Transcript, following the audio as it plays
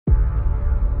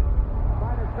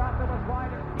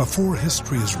Before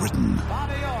history is written,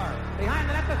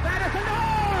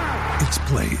 it's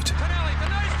played.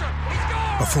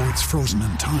 Before it's frozen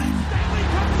in time,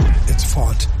 it's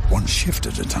fought one shift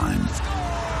at a time.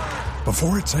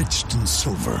 Before it's etched in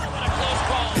silver,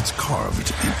 it's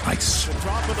carved in ice.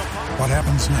 What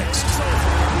happens next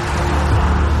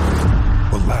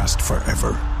will last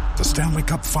forever. The Stanley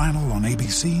Cup Final on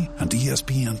ABC and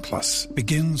ESPN Plus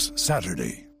begins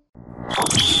Saturday.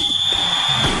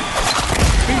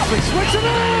 Beasley switching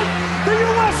it in! The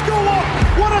U.S. go up!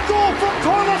 What a goal from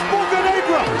Carlos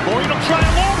Bocanegra! Lloyd will try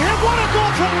a long hit. What a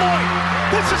goal from Lloyd!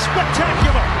 This is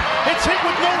spectacular! It's hit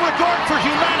with no regard for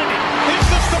humanity. Is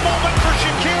this the moment for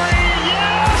Shaqiri?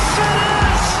 Yes, it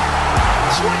is!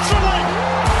 Switzerland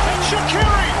and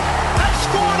Shaqiri have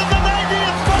scored in the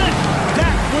 90th minute.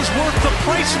 That was worth the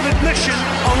price of admission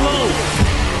alone.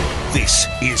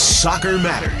 This is Soccer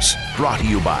Matters, brought to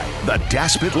you by the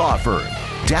Daspit Law Firm,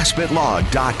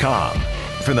 DaspitLaw.com.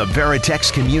 From the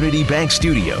Veritex Community Bank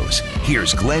Studios,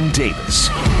 here's Glenn Davis.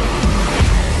 All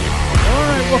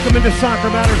right, welcome into Soccer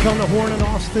Matters on the Horn in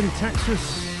Austin,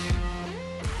 Texas.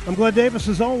 I'm Glenn Davis,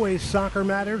 as always. Soccer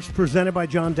Matters, presented by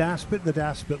John Daspit, the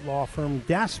Daspit Law Firm,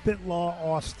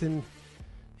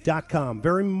 DaspitLawAustin.com.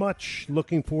 Very much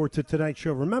looking forward to tonight's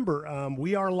show. Remember,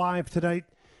 we are live tonight,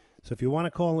 so if you want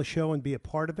to call the show and be a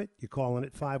part of it, you call in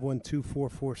at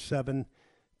 512-447-3776,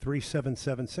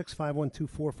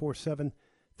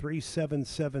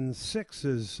 512-447-3776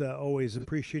 is always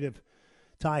appreciative.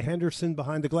 Ty Henderson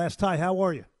behind the glass. Ty, how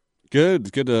are you?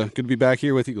 Good to be back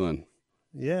here with you, Glenn.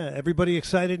 Yeah, everybody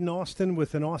excited in Austin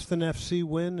with an Austin FC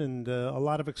win and a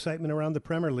lot of excitement around the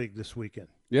Premier League this weekend.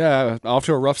 Yeah, off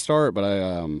to a rough start, but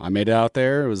I made it out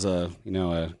there. It was a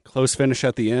close finish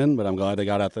at the end, but I'm glad they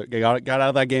got out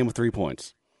of that game with 3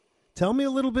 points. Tell me a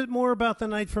little bit more about the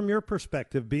night from your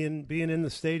perspective, being in the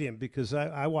stadium, because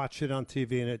I watched it on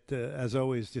TV and it, as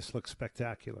always, just looks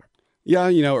spectacular. Yeah,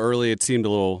 early it seemed a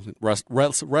little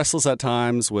restless at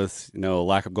times with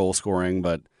lack of goal scoring,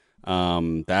 but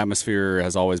the atmosphere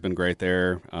has always been great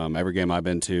there. Every game I've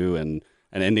been to, and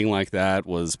an ending like that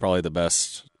was probably the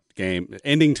best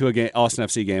ending to a Austin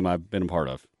FC game I've been a part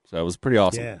of. So it was pretty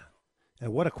awesome. Yeah,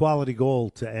 and what a quality goal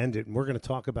to end it. And we're going to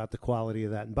talk about the quality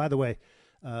of that. And by the way,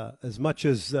 as much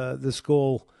as this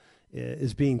goal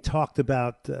is being talked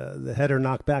about, the header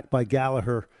knocked back by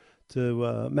Gallagher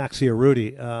to Maxi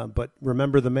Urruti, but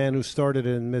remember the man who started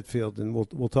it in midfield, and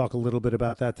we'll talk a little bit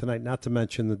about that tonight, not to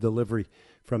mention the delivery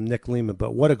from Nick Lehman.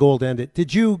 But what a goal to end it.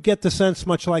 Did you get the sense,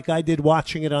 much like I did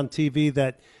watching it on TV,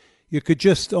 that you could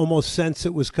just almost sense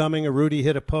it was coming? Urruti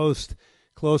hit a post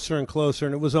closer and closer,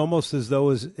 and it was almost as though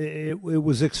it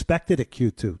was expected at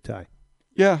Q2, Ty.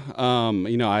 Yeah,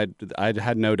 I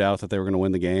had no doubt that they were going to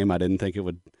win the game. I didn't think it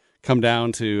would come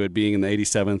down to it being in the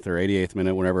 87th or 88th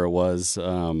minute, whenever it was.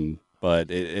 But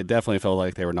it definitely felt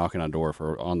like they were knocking on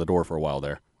the door for a while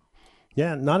there.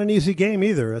 Yeah, not an easy game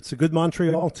either. It's a good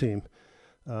Montreal team,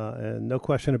 and no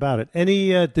question about it. Any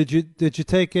did you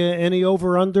take any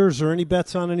over-unders or any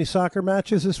bets on any soccer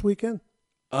matches this weekend?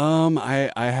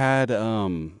 I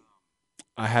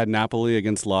had Napoli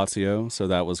against Lazio, so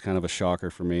that was kind of a shocker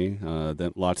for me.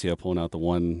 That Lazio pulling out the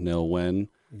 1-0 win.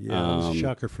 Yeah, it was a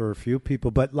shocker for a few people.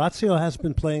 But Lazio has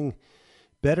been playing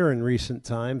better in recent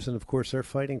times, and, of course, they're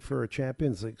fighting for a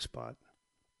Champions League spot.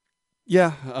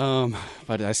 Yeah,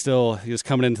 but he was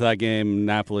coming into that game,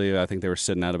 Napoli, I think they were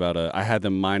sitting at I had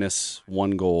them minus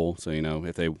 1 goal. So,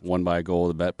 if they won by a goal,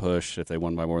 the bet push. If they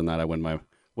won by more than that, I win my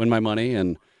money.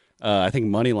 And I think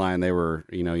money line, they were,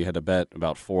 you had to bet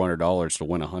about $400 to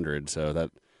win 100. So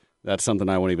that's something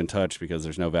I won't even touch because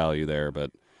there's no value there.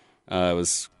 But it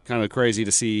was kind of crazy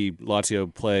to see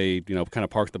Lazio play, kind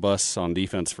of park the bus on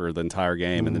defense for the entire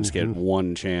game and then just get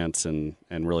one chance and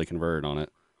really convert on it.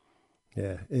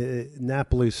 Yeah,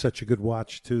 Napoli's such a good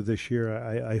watch, too, this year.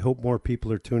 I hope more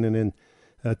people are tuning in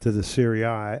to the Serie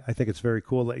A. I think it's very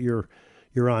cool that you're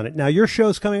on it. Now, your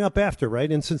show's coming up after, right?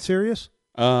 Instant Serious?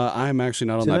 I'm actually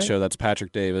not on that show. That's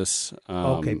Patrick Davis.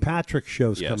 Okay, Patrick's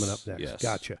show's coming up next. Yes.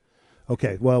 Gotcha.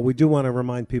 Okay, well, we do want to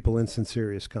remind people Instant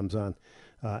Serious comes on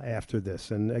after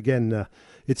this. And, again,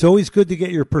 it's always good to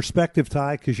get your perspective,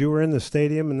 Ty, because you were in the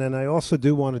stadium. And then I also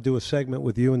do want to do a segment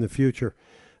with you in the future,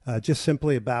 just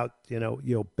simply about,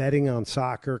 betting on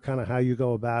soccer, kind of how you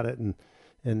go about it and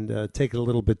take it a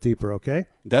little bit deeper, okay?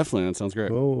 Definitely. That sounds great.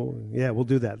 Oh, yeah, we'll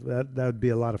do that. That would be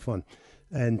a lot of fun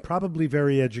and probably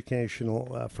very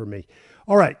educational for me.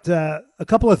 All right, a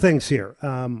couple of things here.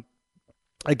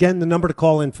 Again, the number to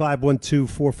call in,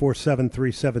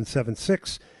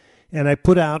 512-447-3776. And I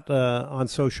put out on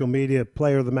social media,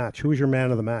 player of the match. Who is your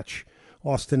man of the match?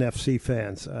 Austin FC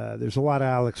fans. There's a lot of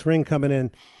Alex Ring coming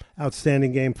in.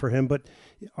 outstanding game for him. But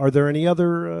are there any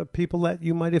other people that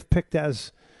you might have picked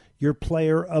as your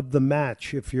player of the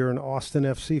match if you're an Austin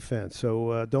FC fan?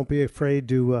 So don't be afraid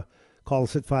to call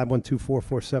us at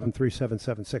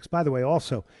 512-447-3776. By the way,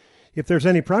 also, if there's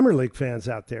any Premier League fans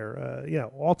out there,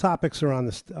 all topics are on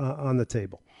the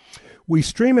table. We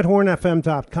stream at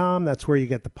hornfm.com. That's where you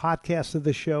get the podcast of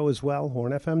the show as well,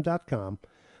 hornfm.com.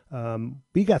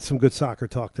 We got some good soccer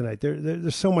talk tonight.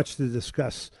 There's so much to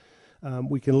discuss.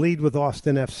 We can lead with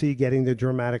Austin FC getting the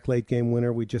dramatic late-game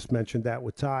winner. We just mentioned that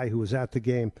with Ty, who was at the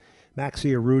game.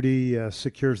 Maxi Urruti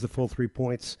secures the full 3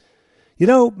 points.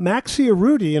 Maxi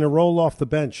Urruti in a roll off the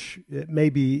bench, it may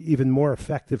be even more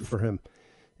effective for him.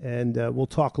 And we'll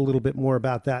talk a little bit more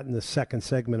about that in the second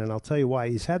segment, and I'll tell you why.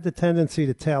 He's had the tendency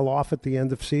to tail off at the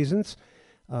end of seasons.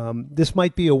 This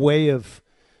might be a way of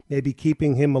maybe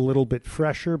keeping him a little bit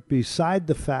fresher, beside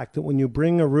the fact that when you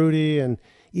bring Urruti and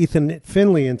Ethan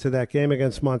Finley into that game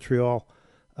against Montreal,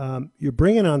 you're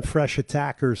bringing on fresh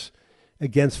attackers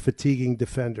against fatiguing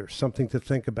defenders, something to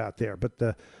think about there. But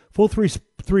the full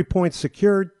 3 points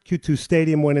secured. Q2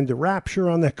 Stadium went into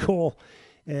rapture on that goal.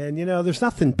 And, there's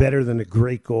nothing better than a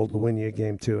great goal to win you a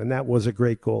game, too. And that was a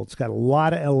great goal. It's got a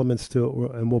lot of elements to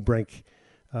it, and we'll break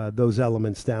those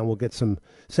elements down. We'll get some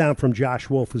sound from Josh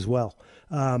Wolf as well.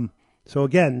 So,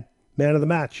 again, man of the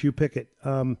match, you pick it.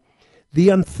 The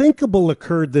unthinkable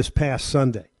occurred this past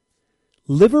Sunday.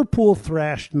 Liverpool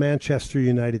thrashed Manchester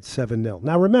United 7-0.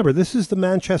 Now, remember, this is the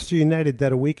Manchester United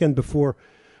that a weekend before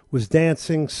was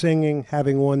dancing, singing,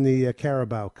 having won the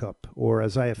Carabao Cup, or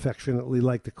as I affectionately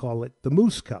like to call it, the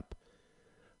Moose Cup.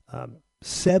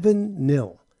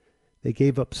 7-0. They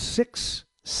gave up 6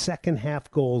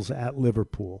 second-half goals at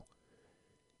Liverpool.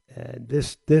 And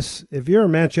this, if you're a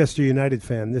Manchester United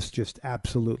fan, this is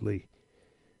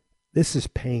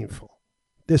painful.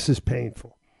 This is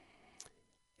painful.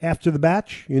 After the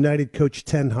match, United coach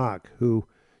Ten Hag, who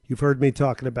you've heard me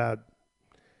talking about,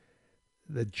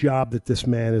 the job that this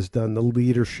man has done, the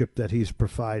leadership that he's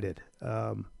provided.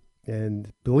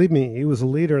 And believe me, he was a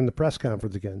leader in the press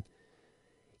conference again.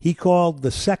 He called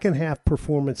the second half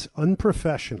performance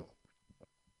unprofessional.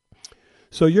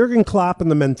 So Jurgen Klopp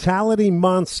and the mentality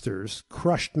monsters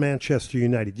crushed Manchester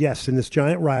United. Yes, in this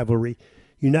giant rivalry,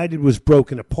 United was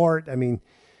broken apart. I mean,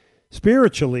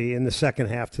 spiritually in the second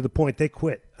half to the point they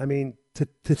quit. I mean,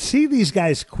 to see these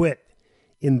guys quit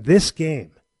in this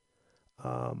game,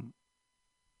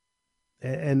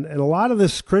 and a lot of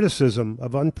this criticism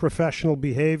of unprofessional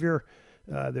behavior,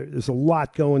 there's a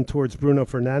lot going towards Bruno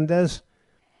Fernandes.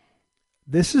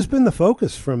 This has been the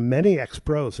focus from many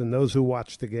ex-pros and those who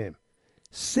watched the game.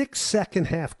 6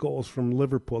 second-half goals from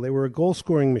Liverpool. They were a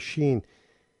goal-scoring machine.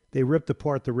 They ripped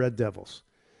apart the Red Devils.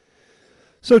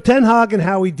 So Ten Hag and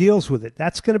how he deals with it,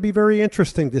 that's going to be very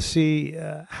interesting to see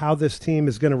how this team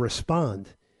is going to respond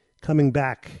coming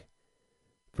back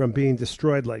from being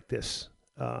destroyed like this.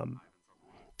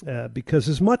 Because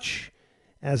as much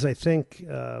as I think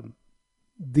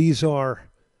these are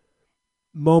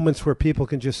moments where people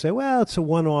can just say, well, it's a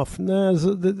one-off. No,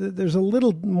 there's a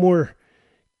little more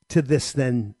to this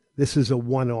than this is a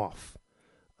one-off.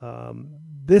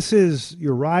 This is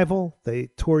your rival. They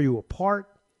tore you apart.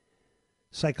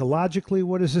 Psychologically,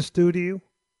 what does this do to you?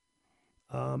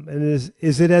 And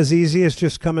is it as easy as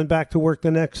just coming back to work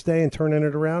the next day and turning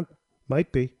it around?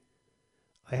 Might be.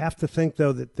 I have to think,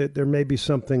 though, that there may be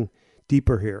something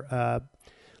deeper here.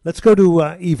 Let's go to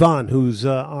Ivan, who's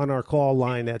on our call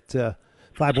line at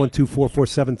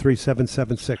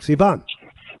 512-447-3776. Ivan.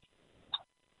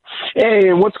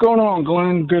 Hey, what's going on,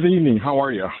 Glenn? Good evening. How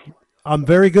are you? I'm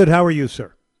very good. How are you,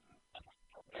 sir?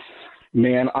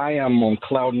 Man, I am on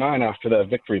cloud 9 after that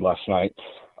victory last night.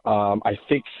 I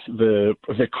think the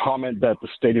comment that the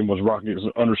stadium was rocking is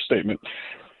an understatement.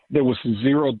 There was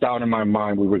zero doubt in my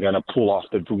mind we were going to pull off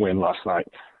the win last night,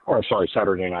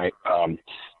 Saturday night.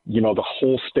 The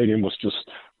whole stadium was just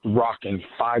rocking.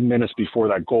 5 minutes before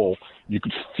that goal, you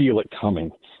could feel it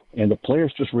coming, and the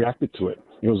players just reacted to it.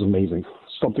 It was amazing.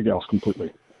 Something else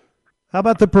completely. How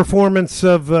about the performance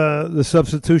of the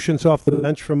substitutions off the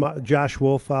bench from Josh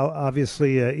Wolf?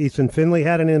 Obviously, Ethan Finley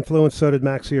had an influence, so did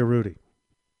Maxi Urruti.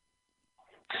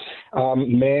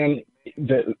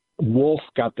 Wolf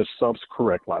got the subs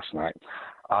correct last night.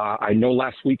 I know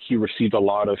last week he received a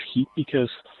lot of heat because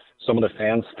some of the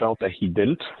fans felt that he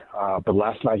didn't, but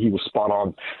last night he was spot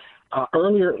on.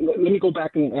 Earlier, let me go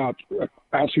back and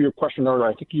answer your question earlier.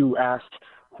 I think you asked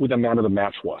who the man of the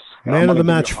match was. Man of the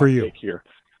match for you. Here.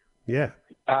 Yeah.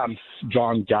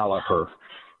 John Gallagher.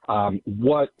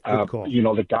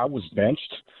 The guy was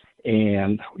benched,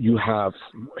 and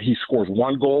he scores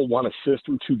 1 goal, 1 assist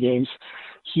in 2 games.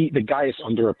 The guy is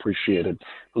underappreciated.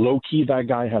 Low key, that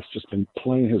guy has just been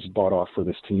playing his butt off for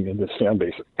this team and this fan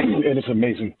base, and it's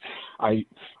amazing. I'm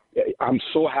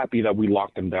so happy that we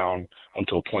locked him down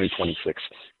until 2026.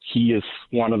 He is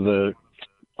one of the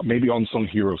maybe unsung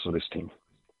heroes of this team.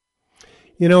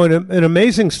 You know, an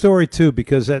amazing story, too,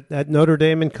 because at Notre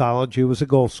Dame in college, he was a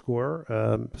goal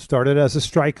scorer. Started as a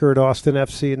striker at Austin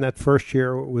FC in that first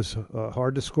year. It was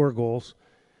hard to score goals.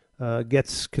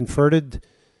 Gets converted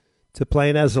to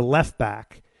playing as a left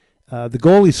back. The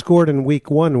goal he scored in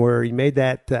week 1 where he made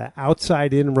that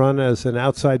outside-in run as an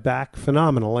outside back,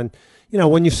 phenomenal. And, you know,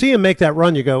 when you see him make that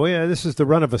run, you go, yeah, this is the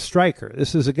run of a striker.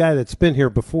 This is a guy that's been here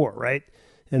before, right?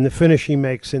 And the finish he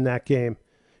makes in that game,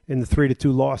 in the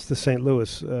 3-2 loss to St.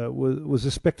 Louis, was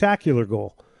a spectacular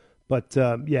goal. But,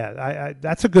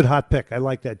 that's a good hot pick. I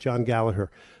like that, John Gallagher.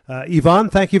 Yvonne,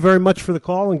 thank you very much for the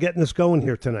call and getting us going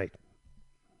here tonight.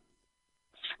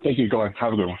 Thank you, Glenn.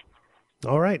 Have a good one.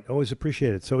 All right. Always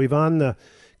appreciate it. So Yvonne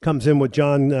comes in with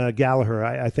John Gallagher.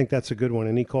 I think that's a good one,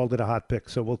 and he called it a hot pick,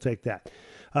 so we'll take that.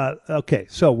 Okay,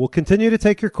 so we'll continue to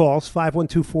take your calls,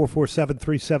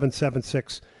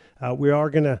 512-447-3776. We are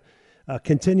going to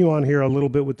continue on here a little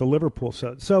bit with the Liverpool.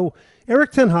 So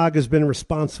Erik ten Hag has been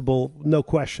responsible, no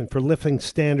question, for lifting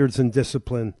standards and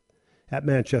discipline at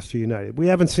Manchester United. We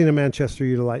haven't seen a Manchester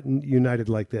United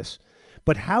like this.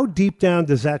 But how deep down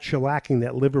does that shellacking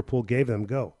that Liverpool gave them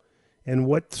go? And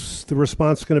what's the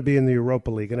response going to be in the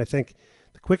Europa League? And I think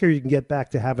the quicker you can get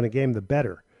back to having a game, the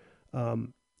better.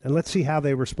 And let's see how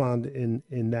they respond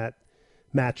in that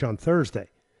match on Thursday.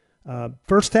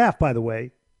 First half, by the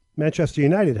way, Manchester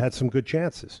United had some good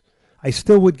chances. I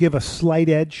still would give a slight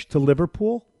edge to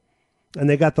Liverpool, and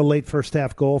they got the late first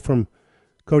half goal from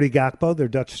Cody Gakpo, their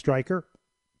Dutch striker.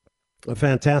 A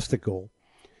fantastic goal,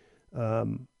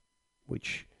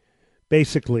 which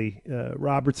basically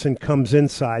Robertson comes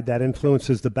inside. That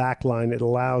influences the back line. It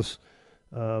allows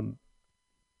a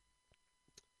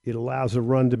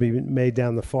run to be made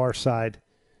down the far side.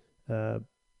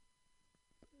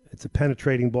 It's a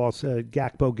penetrating ball.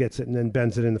 Gakpo gets it and then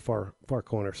bends it in the far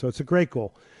corner. So it's a great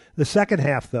goal. The second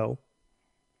half, though,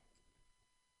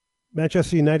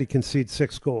 Manchester United concedes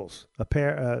 6 goals.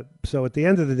 So at the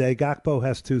end of the day, Gakpo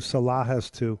has 2, Salah has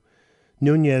 2,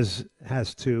 Nunez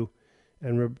has 2,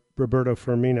 and Roberto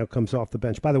Firmino comes off the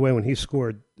bench. By the way, when he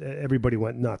scored, everybody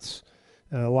went nuts.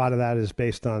 A lot of that is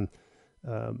based on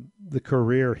the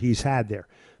career he's had there.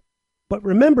 But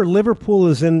remember, Liverpool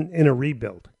is in a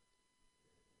rebuild.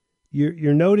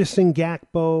 You're noticing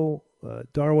Gakpo,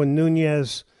 Darwin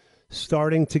Nunez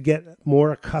starting to get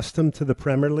more accustomed to the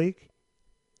Premier League.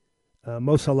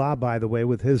 Mo Salah, by the way,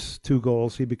 with his 2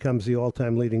 goals, he becomes the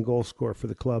all-time leading goal scorer for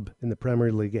the club in the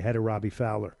Premier League ahead of Robbie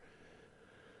Fowler.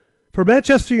 For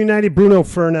Manchester United, Bruno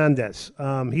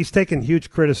Fernandes. He's taken huge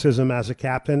criticism as a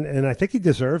captain, and I think he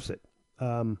deserves it.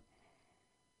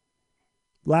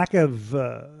 Lack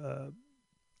of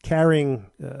carrying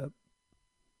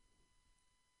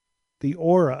the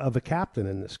aura of a captain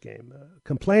in this game.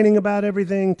 Complaining about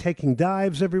everything, taking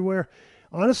dives everywhere.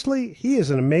 Honestly, he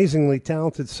is an amazingly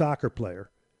talented soccer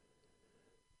player.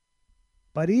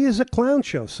 But he is a clown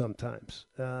show sometimes.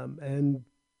 And,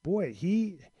 boy,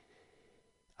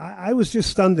 I was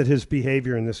just stunned at his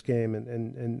behavior in this game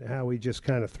and how he just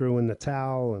kind of threw in the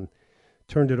towel and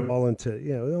turned it all into,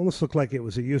 it almost looked like it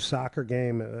was a youth soccer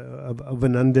game of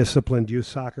an undisciplined youth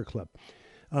soccer club.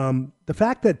 The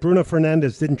fact that Bruno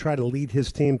Fernandes didn't try to lead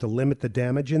his team to limit the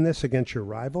damage in this against your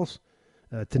rivals,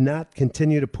 to not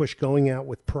continue to push going out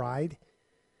with pride,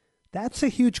 that's a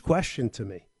huge question to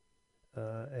me.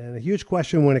 And a huge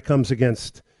question when it comes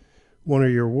against one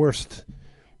of your worst,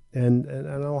 and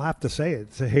I'll have to say it,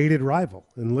 it's a hated rival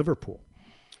in Liverpool.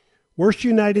 Worst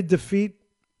United defeat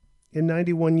in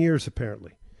 91 years,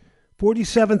 apparently.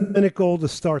 47th minute goal to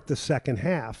start the second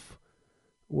half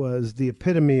was the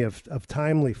epitome of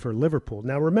timely for Liverpool.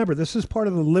 Now, remember, this is part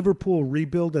of the Liverpool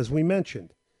rebuild, as we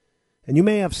mentioned. And you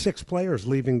may have 6 players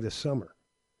leaving this summer.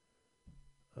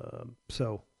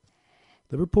 So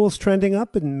Liverpool's trending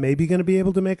up and maybe going to be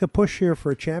able to make a push here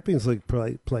for a Champions League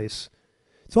place.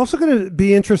 It's also going to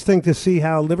be interesting to see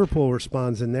how Liverpool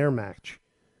responds in their match.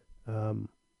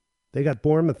 They got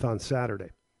Bournemouth on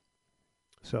Saturday.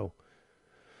 So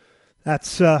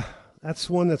that's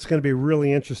one that's going to be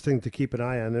really interesting to keep an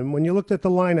eye on. And when you looked at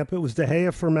the lineup, it was De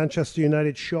Gea for Manchester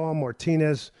United, Shaw,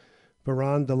 Martinez,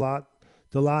 Varane, Dalot.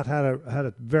 Dalot had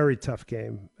a very tough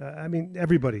game. I mean,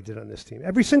 everybody did on this team.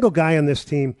 Every single guy on this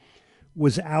team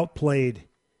was outplayed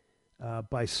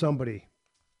by somebody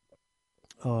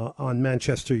on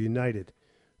Manchester United.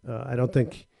 I don't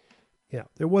think Yeah,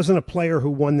 there wasn't a player who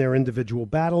won their individual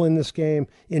battle in this game.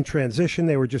 In transition,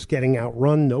 they were just getting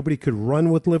outrun. Nobody could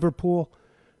run with Liverpool.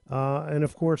 And,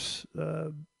 of course,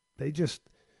 they just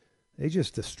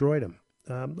destroyed them.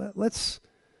 Let's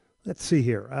see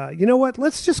here. You know what?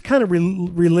 Let's just kind of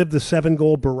relive the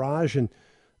 7-goal barrage, and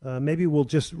maybe we'll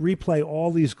just replay all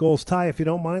these goals. Ty, if you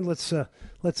don't mind, let's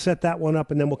set that one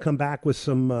up, and then we'll come back with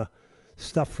some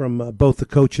stuff from both the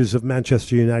coaches of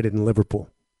Manchester United and Liverpool.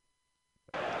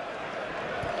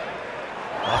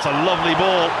 That's a lovely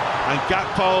ball, and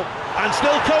Gakpo, and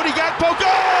still Cody Gakpo,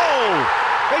 goal!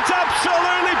 It's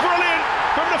absolutely brilliant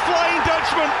from the Flying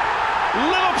Dutchman.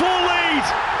 Liverpool lead,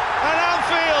 and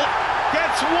Anfield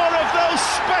gets one of those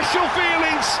special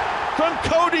feelings from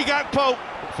Cody Gakpo.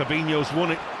 Fabinho's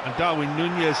won it, and Darwin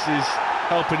Nunez is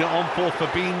helping it on for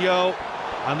Fabinho,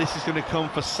 and this is going to come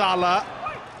for Salah.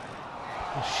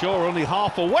 Sure, only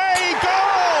half away,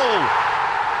 goal!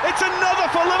 It's another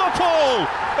for Liverpool.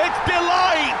 It's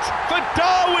delight for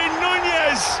Darwin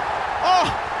Nunez. Oh,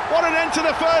 what an end to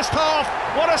the first half.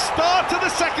 What a start to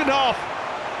the second half.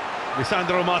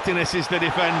 Lisandro Martinez is the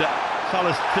defender.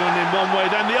 Salah's turned in one way,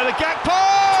 then the other. Gakpo!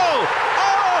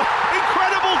 Oh,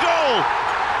 incredible goal.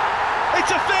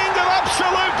 It's a thing of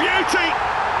absolute beauty.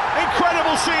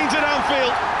 Incredible scenes at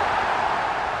Anfield.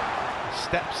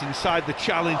 Steps inside the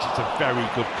challenge. It's a very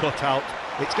good cutout.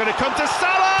 It's going to come to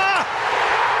Salah.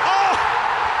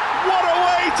 What a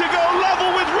way to go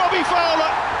level with Robbie Fowler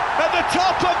at the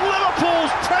top of Liverpool's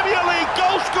Premier League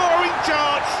goal-scoring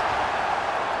charts.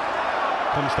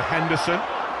 Comes to Henderson.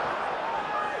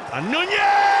 And Nunez!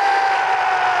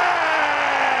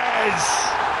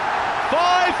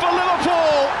 5 for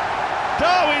Liverpool.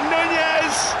 Darwin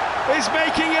Nunez is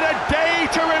making it a day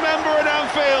to remember at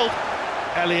Anfield.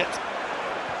 Elliott,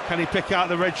 can he pick out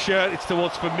the red shirt? It's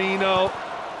towards Firmino.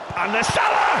 And there's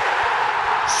Salah!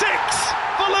 6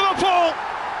 for Liverpool.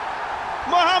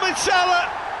 Mohamed Salah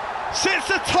sits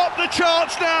atop the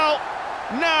charts now.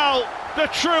 Now the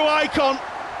true icon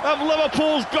of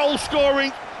Liverpool's goal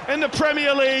scoring in the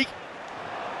Premier League.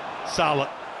 Salah,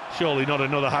 surely not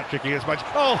another hat-trick against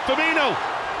Manchester. Oh, Firmino.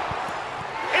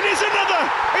 It is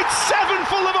another. It's 7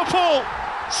 for Liverpool.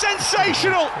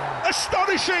 Sensational,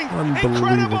 astonishing,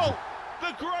 incredible.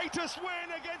 The greatest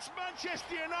win against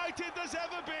Manchester United there's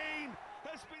ever been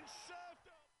has been served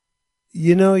up.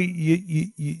 You know,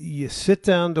 you sit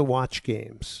down to watch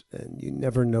games, and you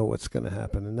never know what's going to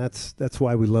happen, and that's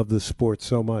why we love this sport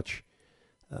so much.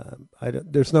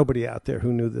 There's nobody out there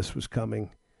who knew this was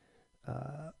coming,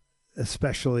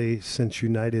 especially since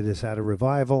United has had a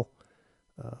revival.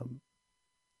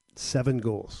 7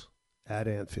 goals at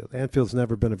Anfield. Anfield's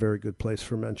never been a very good place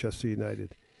for Manchester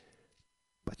United,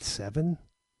 but 7,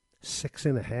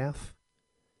 6.5.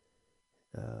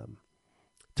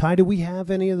 Ty, do we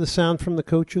have any of the sound from the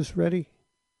coaches ready?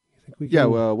 You think we can? Yeah.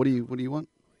 Well, what do you want?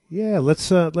 Yeah, let's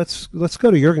go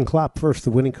to Jurgen Klopp first,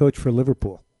 the winning coach for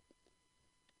Liverpool.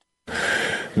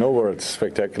 No words.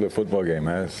 Spectacular football game.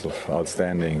 It's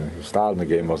outstanding. Starting the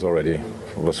game was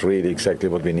really exactly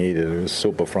what we needed. It was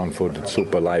super front-footed,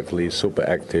 super lively, super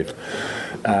active.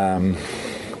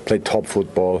 Played top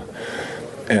football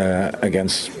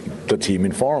against the team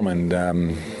in form, and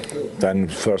then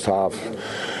first half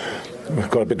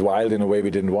got a bit wild in a way we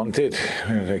didn't want it.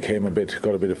 They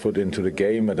got a bit of foot into the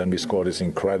game, and then we scored this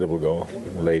incredible goal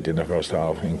late in the first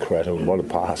half. Incredible. What a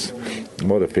pass.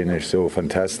 What a finish. So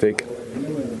fantastic.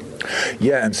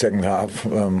 Yeah, and second half,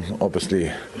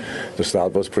 obviously, the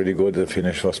start was pretty good, the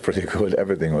finish was pretty good,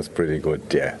 everything was pretty good.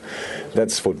 Yeah,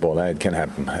 that's football. It can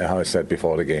happen. How I said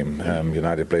before the game,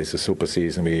 United plays a super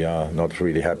season. We are not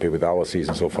really happy with our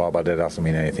season so far, but that doesn't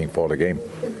mean anything for the game,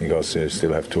 because you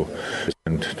still have to.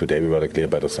 And today we were the clear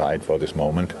better side for this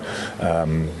moment,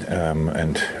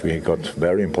 and we got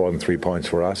very important 3 points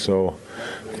for us. So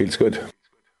it feels good.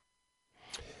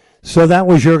 So that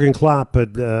was Jurgen Klopp,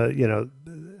 but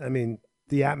I mean,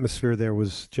 the atmosphere there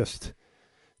was just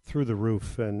through the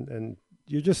roof, and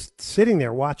you're just sitting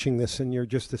there watching this, and you're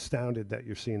just astounded that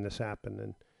you're seeing this happen,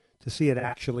 and to see it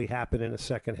actually happen in a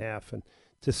second half, and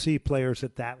to see players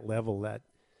at that level that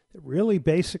really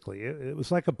basically, it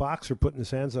was like a boxer putting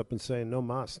his hands up and saying, no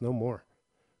mas, no more.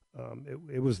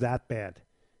 It was that bad.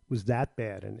 It was that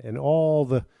bad, and all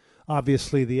the,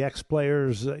 obviously the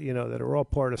ex-players, that are all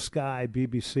part of Sky,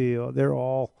 BBC, they're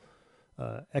all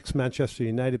ex-Manchester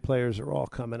United players are all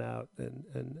coming out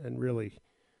and really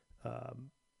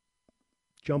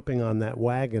jumping on that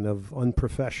wagon of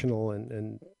unprofessional,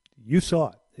 and you saw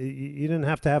it. You didn't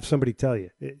have to have somebody tell you.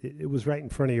 It was right in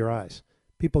front of your eyes.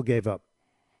 People gave up.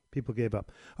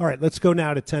 All right, let's go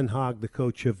now to Ten Hag, the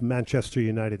coach of Manchester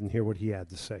United, and hear what he had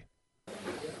to say.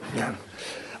 Yeah.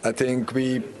 I think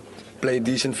we played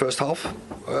decent first half.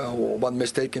 One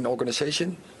mistake in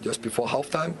organization just before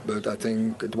halftime, but I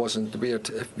think it wasn't weird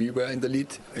if we were in the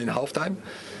lead in halftime.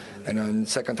 And in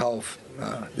second half,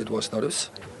 it was not us.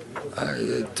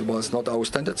 It was not our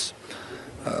standards.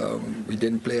 We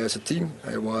didn't play as a team.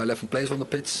 There were 11 players on the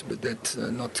pitch, but did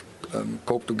not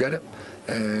cope together.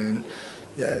 And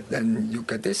then you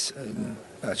get this, and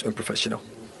that's unprofessional.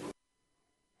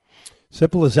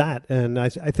 Simple as that. And I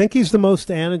think he's the most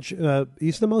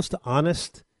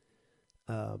honest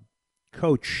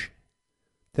coach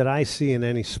that I see in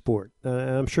any sport.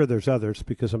 I'm sure there's others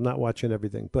because I'm not watching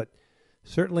everything, but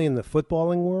certainly in the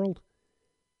footballing world,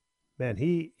 man,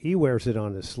 he wears it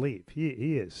on his sleeve.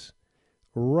 He is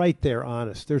right there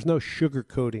honest. There's no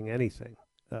sugarcoating anything.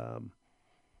 And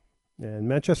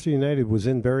Manchester United was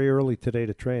in very early today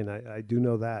to train. I do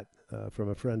know that from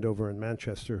a friend over in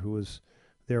Manchester who was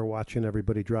there watching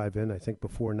everybody drive in, I think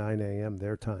before 9 a.m.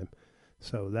 their time.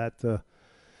 So that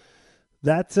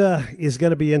is going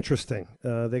to be interesting.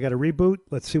 They got a reboot.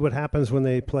 Let's see what happens when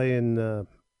they play in the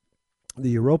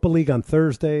Europa League on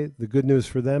Thursday. The good news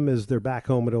for them is they're back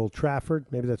home at Old Trafford.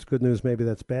 Maybe that's good news, maybe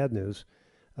that's bad news.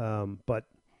 But,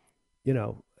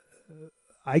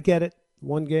 I get it.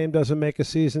 One game doesn't make a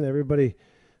season. Everybody,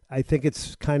 I think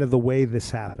it's kind of the way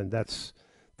this happened. That's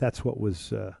what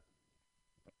was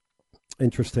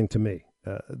interesting to me.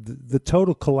 The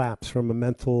total collapse from a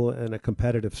mental and a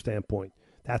competitive standpoint.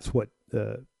 That's what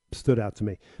stood out to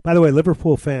me. By the way,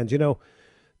 Liverpool fans,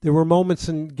 there were moments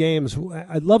in games.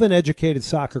 I love an educated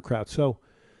soccer crowd. So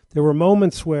there were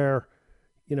moments where,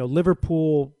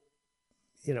 Liverpool,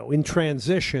 in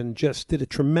transition, just did a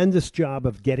tremendous job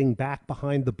of getting back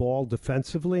behind the ball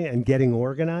defensively and getting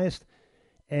organized.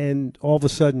 And all of a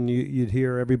sudden, you'd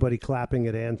hear everybody clapping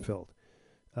at Anfield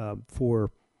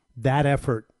for that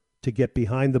effort to get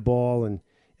behind the ball and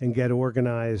get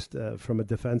organized from a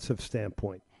defensive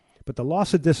standpoint. But the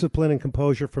loss of discipline and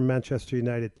composure from Manchester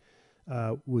United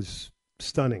was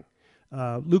stunning.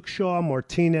 Luke Shaw,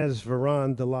 Martinez,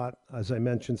 Varane, Dalot, as I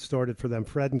mentioned, started for them.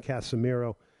 Fred and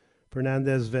Casemiro,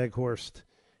 Fernandes, Weghorst,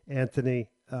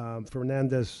 Anthony.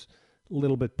 Fernandes a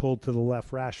little bit pulled to the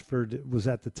left. Rashford was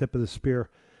at the tip of the spear.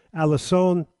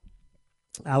 Alisson,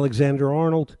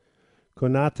 Alexander-Arnold,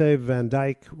 Konate, Van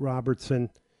Dijk, Robertson,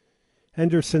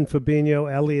 Henderson,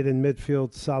 Fabinho, Elliott in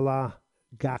midfield, Salah,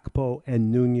 Gakpo, and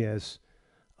Nunez.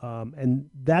 And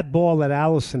that ball that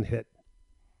Alisson hit,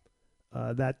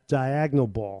 that diagonal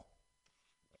ball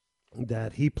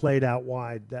that he played out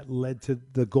wide that led to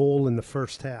the goal in the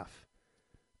first half,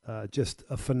 just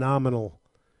a phenomenal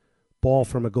ball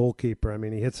from a goalkeeper. I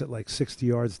mean, he hits it like 60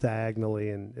 yards diagonally,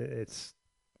 and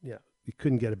you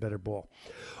couldn't get a better ball.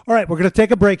 All right, we're going to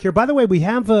take a break here. By the way, we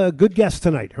have a good guest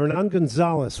tonight. Hernan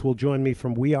Gonzalez will join me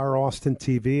from We Are Austin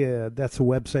TV. That's a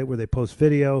website where they post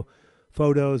video,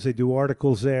 photos. They do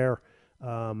articles there.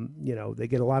 They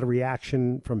get a lot of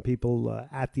reaction from people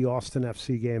at the Austin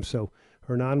FC game. So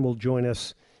Hernan will join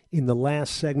us in the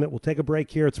last segment. We'll take a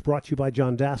break here. It's brought to you by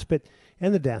John Daspit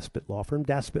and the Daspit Law Firm,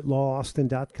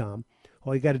 DaspitLawAustin.com.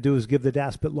 All you got to do is give the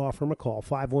Daspit Law Firm a call,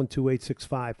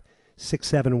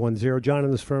 512-865-6710. John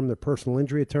and his firm, they're personal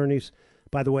injury attorneys.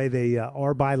 By the way, they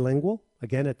are bilingual,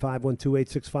 again, at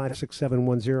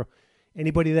 512-865-6710.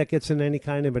 Anybody that gets in any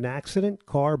kind of an accident,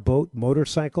 car, boat,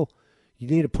 motorcycle, you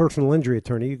need a personal injury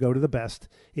attorney, you go to the best.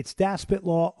 It's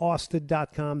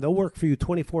DaspitLawAustin.com. They'll work for you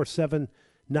 24/7,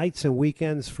 nights and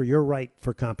weekends, for your right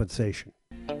for compensation.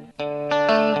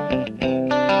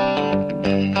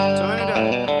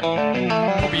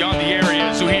 Beyond the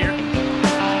area, Zuhair.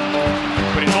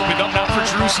 But it's opened up now for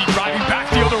Driussi, driving back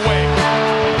the other way.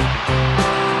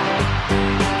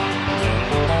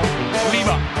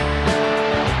 Lima.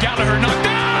 Gallagher knocked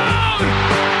down!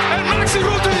 And Maxi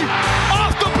Ruti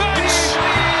off the bench!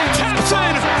 Taps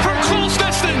in from close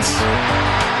distance!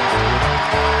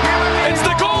 It's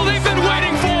the goal they've been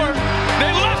waiting for!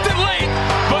 They left it late,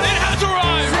 but it has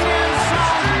arrived!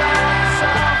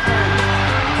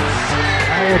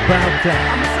 How about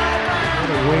that? What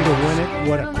a way to win it.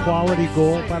 What a quality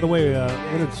goal. By the way,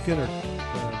 Leonard Skinner,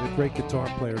 the great guitar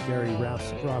player, Gary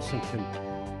Rossington,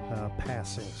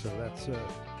 passing. So that's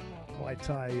why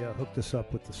Ty hooked us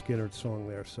up with the Skinner song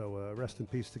there. So rest in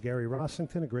peace to Gary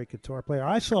Rossington, a great guitar player.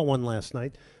 I saw one last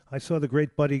night. I saw the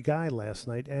great Buddy Guy last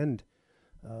night and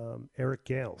Eric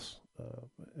Gales.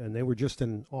 And they were just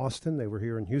in Austin. They were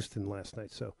here in Houston last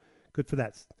night. So good for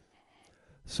that.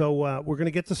 So we're going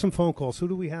to get to some phone calls. Who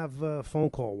do we have phone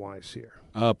call-wise here?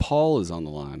 Paul is on the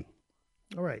line.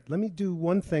 All right. Let me do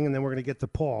one thing, and then we're going to get to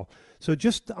Paul. So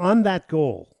just on that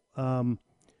goal,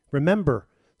 remember,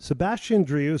 Sebastian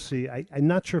Driussi, I'm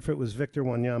not sure if it was Victor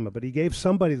Wanyama, but he gave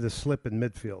somebody the slip in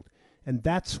midfield. And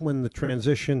that's when the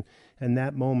transition and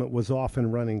that moment was off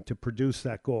and running to produce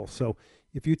that goal. So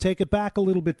if you take it back a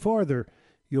little bit farther,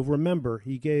 you'll remember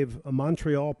he gave a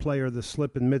Montreal player the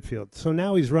slip in midfield. So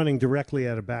now he's running directly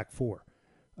at a back four.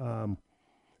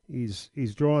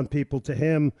 He's drawing people to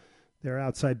him. Their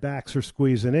outside backs are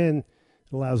squeezing in.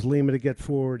 It allows Lima to get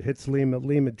forward, hits Lima.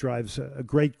 Lima drives a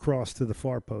great cross to the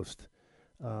far post.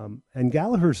 And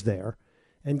Gallagher's there.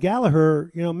 And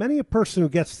Gallagher, many a person who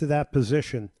gets to that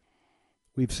position,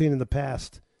 we've seen in the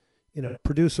past,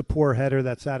 produce a poor header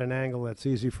that's at an angle that's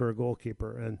easy for a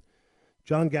goalkeeper. And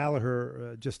John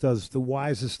Gallagher just does the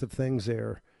wisest of things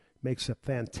there, makes a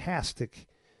fantastic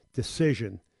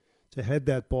decision to head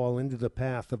that ball into the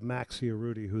path of Maxi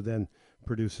Urruti, who then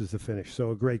produces the finish.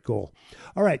 So a great goal.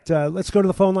 All right, let's go to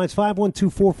the phone lines.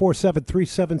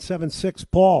 512-447-3776.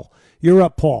 Paul, you're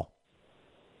up, Paul.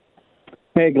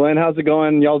 Hey, Glenn, how's it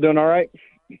going? Y'all doing all right?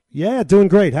 Yeah, doing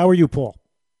great. How are you, Paul?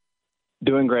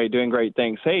 Doing great,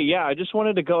 thanks. Hey, yeah, I just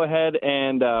wanted to go ahead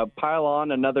and pile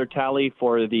on another tally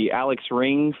for the Alex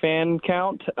Ring fan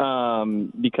count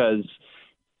because,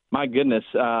 my goodness,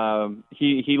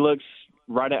 he looks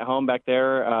right at home back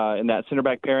there in that center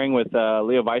back pairing with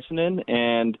Leo Väisänen.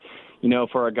 And,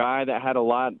 for a guy that had a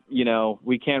lot,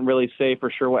 we can't really say for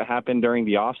sure what happened during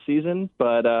the off season,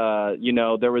 but,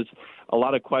 there was a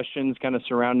lot of questions kind of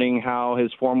surrounding how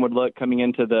his form would look coming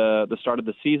into the start of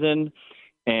the season.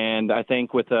 And I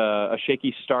think with a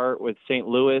shaky start with St.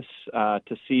 Louis,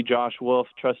 to see Josh Wolf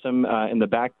trust him in the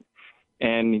back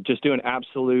and just do an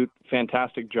absolute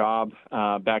fantastic job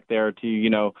back there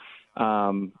to,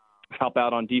 help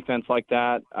out on defense like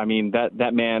that. I mean,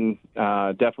 that man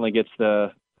definitely gets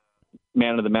the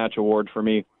Man of the Match award for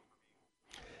me.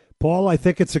 Paul, I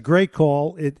think it's a great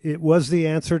call. It was the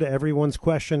answer to everyone's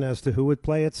question as to who would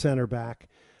play at center back.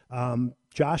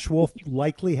 Josh Wolf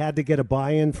likely had to get a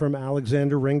buy-in from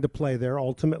Alexander Ring to play there.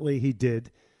 Ultimately, he did.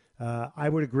 I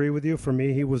would agree with you. For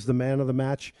me, he was the man of the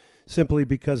match simply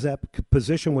because that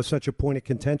position was such a point of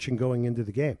contention going into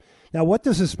the game. Now, what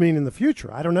does this mean in the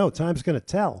future? I don't know. Time's going to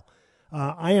tell.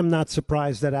 I am not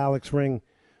surprised that Alex Ring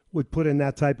would put in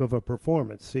that type of a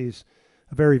performance. He's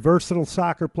a very versatile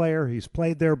soccer player. He's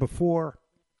played there before.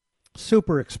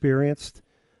 Super experienced.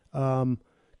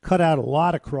 Cut out a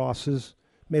lot of crosses.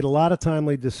 Made a lot of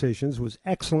timely decisions. Was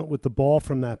excellent with the ball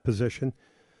from that position.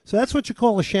 So that's what you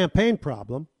call a champagne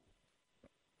problem.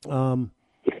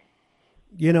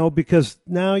 Because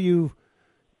now you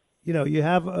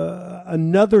have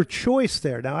another choice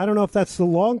there. Now, I don't know if that's the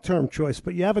long-term choice,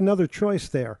 but you have another choice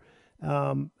there.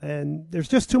 And there's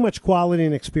just too much quality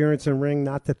and experience in Ring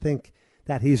not to think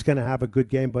that he's going to have a good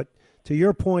game. But to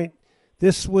your point,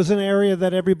 this was an area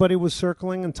that everybody was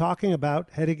circling and talking about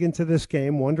heading into this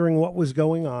game, wondering what was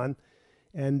going on.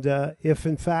 And if,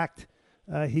 in fact,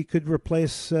 he could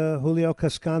replace Julio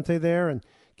Cascante there and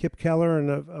Kip Keller. And,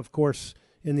 of course,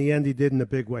 in the end, he did in a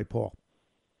big way, Paul.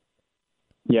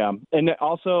 Yeah, and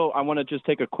also I want to just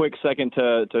take a quick second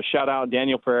to shout out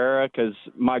Daniel Pereira because,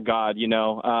 my God,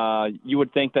 you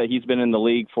would think that he's been in the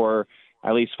league for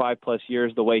at least 5+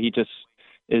 years, the way he just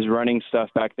is running stuff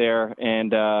back there.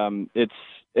 And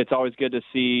it's always good to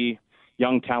see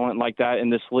young talent like that in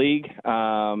this league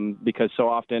because so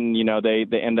often, they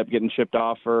end up getting shipped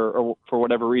off or for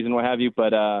whatever reason, what have you.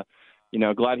 But,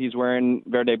 glad he's wearing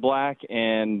Verde Black.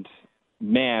 And,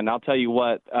 man, I'll tell you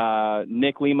what,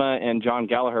 Nick Lima and John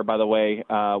Gallagher, by the way,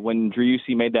 when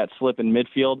Driussi made that slip in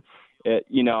midfield,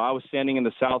 I was standing in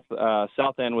the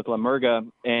south end with Lamurga,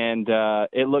 and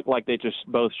it looked like they just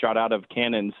both shot out of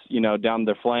cannons, down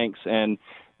their flanks. And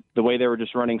the way they were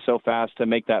just running so fast to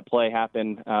make that play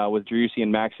happen with Driussi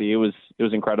and Maxi, it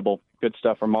was incredible. Good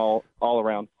stuff from all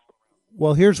around.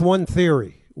 Well, here's one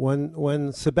theory.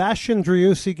 When Sebastian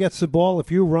Driussi gets the ball,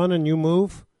 if you run and you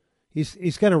move,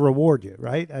 he's going to reward you,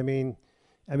 right? I mean,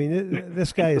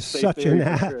 this guy is such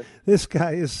this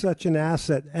guy is such an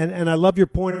asset. And I love your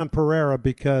point on Pereira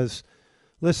because,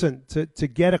 listen, to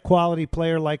get a quality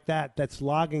player like that's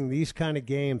logging these kind of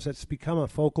games, that's become a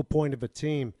focal point of a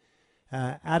team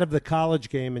out of the college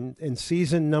game in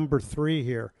season number 3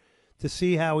 here, to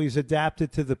see how he's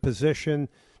adapted to the position,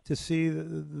 to see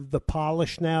the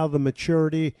polish now, the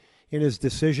maturity in his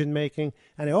decision-making.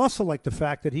 And I also like the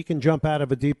fact that he can jump out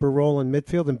of a deeper role in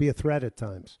midfield and be a threat at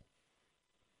times.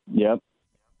 Yep,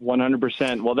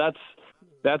 100%. Well,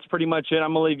 that's pretty much it.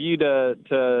 I'm going to leave you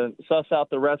to suss out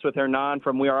the rest with Hernan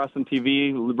from We Are Awesome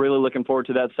TV. Really looking forward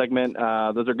to that segment.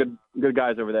 Those are good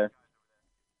guys over there.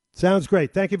 Sounds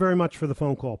great. Thank you very much for the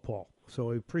phone call, Paul. So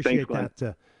we appreciate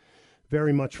that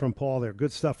very much from Paul there.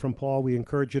 Good stuff from Paul. We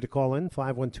encourage you to call in,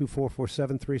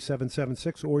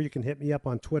 512-447-3776, or you can hit me up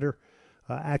on Twitter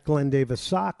at Glenn Davis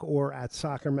Sock or at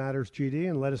Soccer Matters GD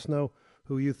and let us know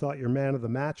who you thought your man of the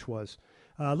match was.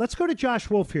 Let's go to Josh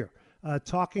Wolf here,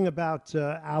 talking about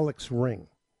Alex Ring.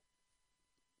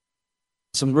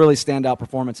 Some really standout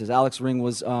performances. Alex Ring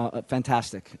was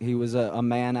fantastic. He was a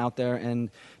man out there and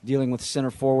dealing with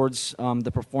center forwards.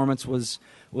 The performance was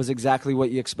exactly what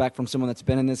you expect from someone that's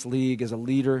been in this league as a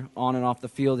leader on and off the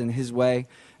field in his way.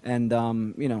 And,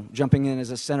 jumping in as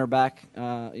a center back,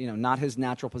 not his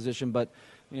natural position, but,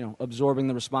 absorbing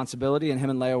the responsibility. And him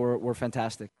and Leo were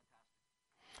fantastic.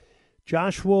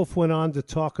 Josh Wolf went on to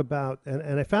talk about,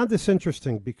 and I found this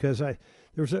interesting because there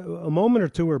was a moment or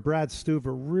two where Brad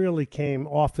Stuver really came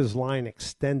off his line,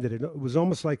 extended it. It was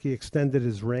almost like he extended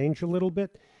his range a little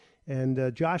bit.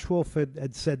 And Josh Wolf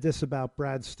had said this about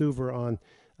Brad Stuver on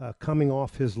coming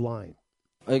off his line.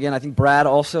 Again, I think Brad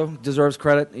also deserves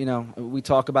credit. We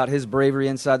talk about his bravery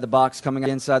inside the box, coming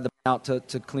inside the out to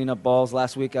clean up balls.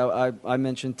 Last week I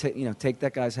mentioned, take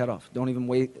that guy's head off. Don't even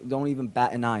wait. Don't even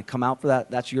bat an eye. Come out for that.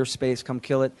 That's your space. Come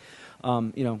kill it.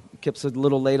 Kip's a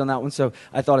little late on that one. So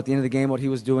I thought at the end of the game what he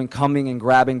was doing, coming and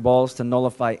grabbing balls to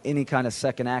nullify any kind of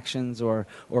second actions or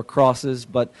crosses.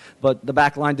 But the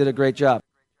back line did a great job.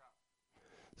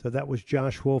 So that was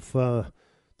Josh Wolf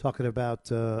talking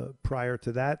about prior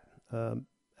to that.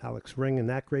 Alex Ring and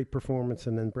that great performance,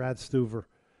 and then Brad Stuver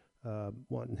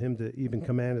wanting him to even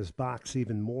command his box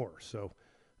even more. So,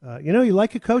 you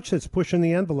like a coach that's pushing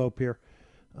the envelope here.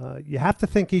 You have to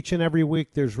think each and every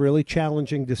week there's really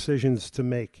challenging decisions to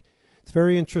make. It's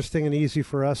very interesting and easy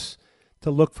for us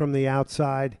to look from the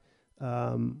outside,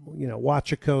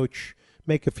 watch a coach,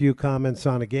 make a few comments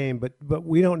on a game, but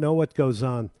we don't know what goes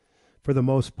on for the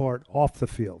most part off the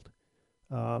field.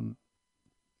 There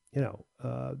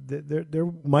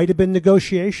might have been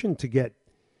negotiation to get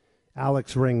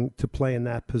Alex Ring to play in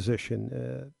that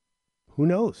position. Who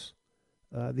knows?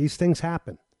 These things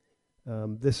happen.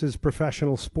 This is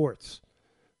professional sports.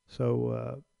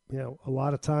 So, a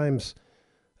lot of times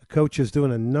a coach is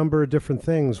doing a number of different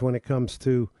things when it comes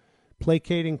to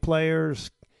placating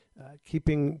players,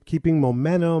 keeping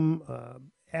momentum,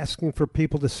 asking for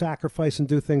people to sacrifice and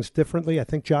do things differently. I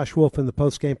think Josh Wolf in the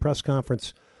post-game press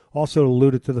conference also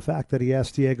alluded to the fact that he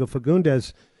asked Diego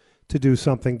Fagundes to do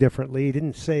something differently. He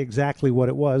didn't say exactly what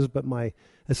it was, but my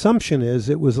assumption is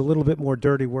it was a little bit more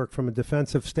dirty work from a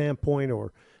defensive standpoint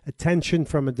or attention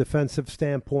from a defensive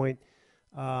standpoint,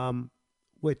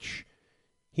 which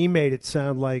he made it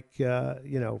sound like,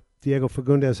 Diego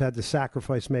Fagundes had to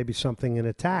sacrifice maybe something in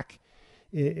attack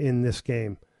in this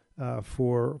game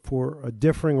for a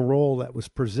differing role that was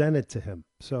presented to him.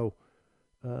 So,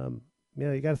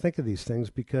 you got to think of these things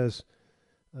because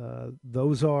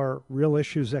those are real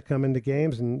issues that come into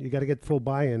games, and you got to get full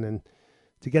buy-in. And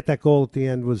to get that goal at the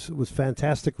end was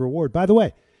fantastic reward. By the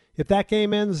way, if that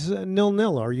game ends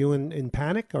 0-0, are you in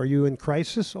panic? Are you in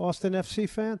crisis, Austin FC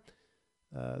fan,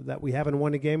 that we haven't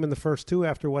won a game in the first two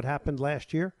after what happened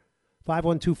last year?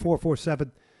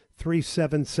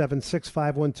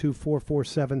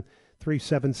 512-447-3776,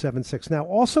 512-447-3776. Now,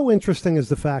 also interesting is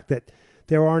the fact that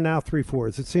there are now 3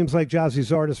 forwards. It seems like Gyasi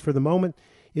Zardes, for the moment,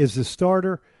 is the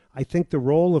starter. I think the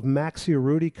role of Maxi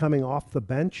Urruti coming off the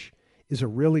bench is a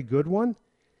really good one.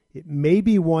 It may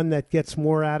be one that gets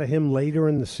more out of him later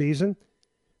in the season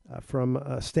from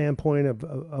a standpoint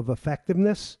of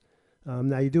effectiveness.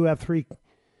 Now, you do have three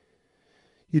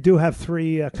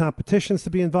competitions to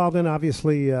be involved in.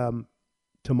 Obviously,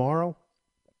 tomorrow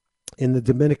in the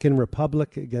Dominican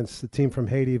Republic against the team from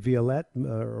Haiti, Violet.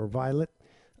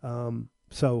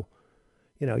 So,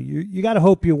 you got to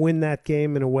hope you win that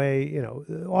game in a way.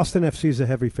 Austin FC is a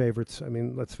heavy favorites. I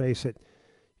mean, let's face it.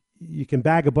 You can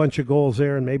bag a bunch of goals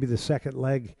there, and maybe the second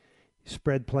leg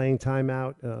spread playing time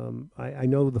out. I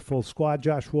know the full squad,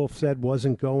 Josh Wolf said,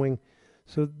 wasn't going.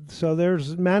 So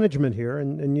there's management here,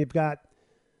 and you've got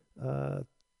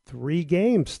 3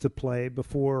 games to play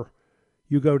before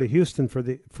you go to Houston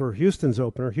for Houston's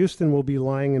opener. Houston will be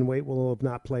lying in wait, will have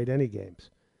not played any games.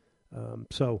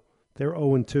 So they're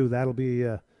 0-2. That'll be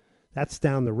that's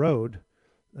down the road,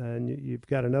 and you've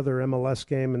got another MLS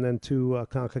game and then 2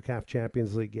 CONCACAF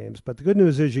Champions League games. But the good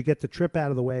news is you get the trip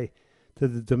out of the way to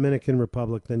the Dominican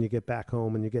Republic, then you get back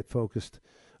home and you get focused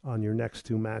on your next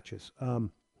 2 matches.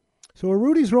 So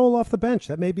Urruti's roll off the bench,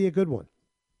 that may be a good one.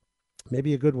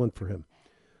 Maybe a good one for him.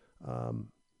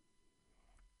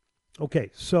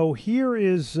 Okay, so here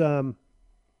is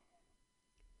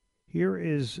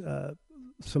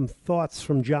some thoughts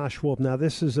from Josh Wolf. Now,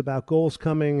 this is about goals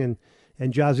coming and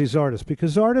Gyasi Zardes,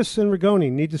 because Zardes and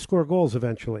Rigoni need to score goals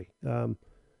eventually.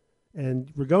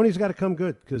 And Rigoni's got to come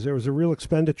good because there was a real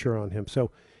expenditure on him.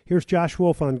 So here's Josh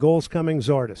Wolf on goals coming,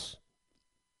 Zardes.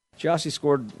 Josh, he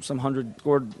scored I don't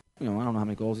know how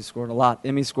many goals he scored, a lot.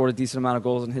 Emmy scored a decent amount of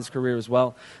goals in his career as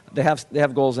well. They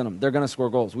have goals in them. They're going to score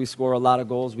goals. We score a lot of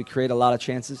goals. We create a lot of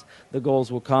chances. The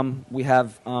goals will come. We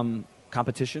have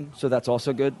competition, so that's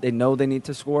also good. They know they need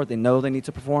to score. They know they need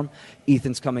to perform.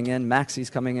 Ethan's coming in. Maxie's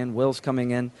coming in. Will's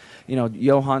coming in.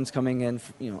 Johan's coming in.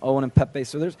 Owen and Pepe.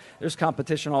 So there's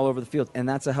competition all over the field, and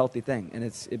that's a healthy thing. And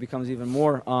it becomes even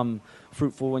more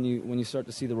fruitful when you start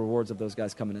to see the rewards of those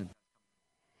guys coming in.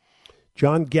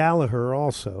 John Gallagher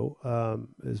also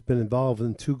has been involved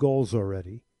in 2 goals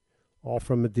already, all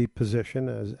from a deep position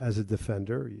as a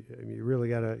defender. You really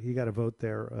got to vote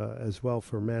there as well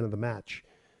for man of the match.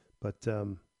 But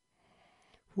the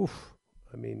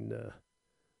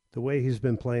way he's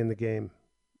been playing the game,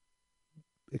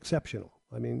 exceptional.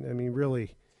 I mean,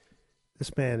 really,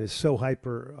 this man is so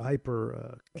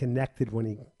hyper connected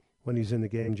when he's in the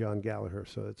game, John Gallagher.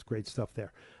 So it's great stuff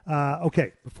there.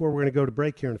 Okay, before we're going to go to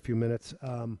break here in a few minutes,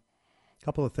 a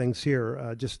couple of things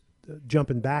here. Just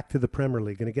jumping back to the Premier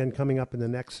League. And again, coming up in the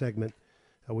next segment,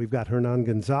 we've got Hernan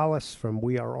Gonzalez from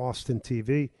We Are Austin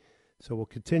TV. So we'll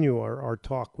continue our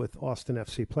talk with Austin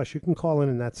FC. Plus, you can call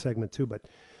in that segment too. But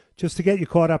just to get you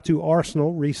caught up to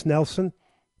Arsenal, Reiss Nelson,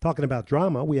 talking about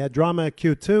drama. We had drama at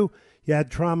Q2. You had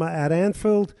drama at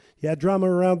Anfield. You had drama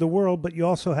around the world, but you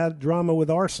also had drama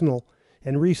with Arsenal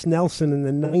and Reiss Nelson in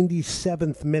the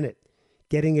 97th minute,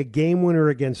 getting a game winner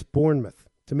against Bournemouth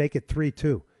to make it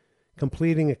 3-2,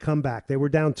 completing a comeback. They were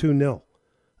down 2-0.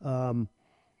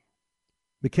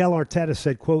 Mikel Arteta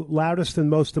said, quote, loudest and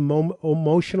most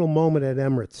emotional moment at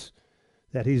Emirates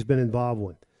that he's been involved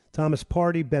with. Thomas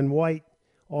Partey, Ben White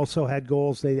also had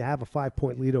goals. They have a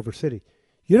 5-point lead over City.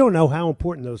 You don't know how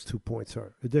important those 2 points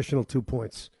are, additional 2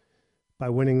 points by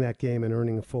winning that game and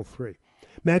earning a full 3.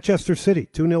 Manchester City,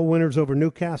 2-0 winners over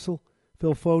Newcastle.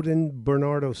 Phil Foden,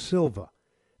 Bernardo Silva.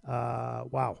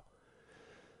 Wow.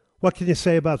 What can you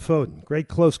say about Foden? Great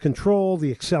close control,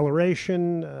 the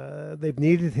acceleration. They've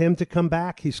needed him to come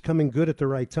back. He's coming good at the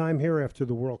right time here after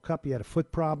the World Cup. He had a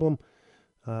foot problem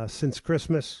since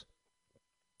Christmas.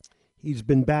 He's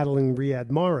been battling Riyad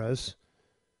Mahrez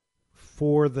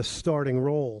for the starting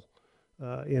role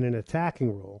in an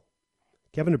attacking role.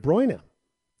 Kevin De Bruyne,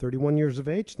 31 years of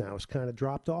age now, has kind of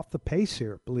dropped off the pace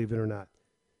here, believe it or not.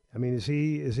 I mean, is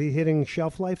he hitting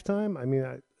shelf lifetime? I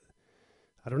mean,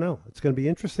 I don't know. It's going to be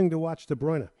interesting to watch De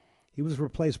Bruyne. He was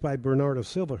replaced by Bernardo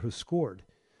Silva, who scored.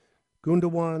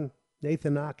 Gundogan,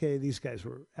 Nathan Ake, these guys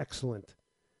were excellent.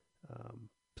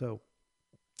 So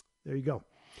there you go.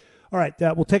 All right,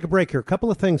 we'll take a break here. A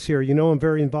couple of things here. You know I'm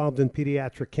very involved in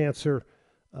pediatric cancer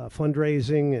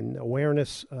fundraising and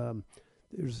awareness.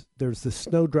 There's the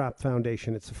Snowdrop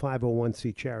Foundation. It's a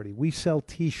 501c charity. We sell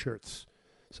T-shirts,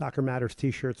 Soccer Matters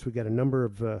T-shirts. We got a number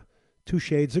of 2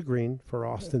 shades of green for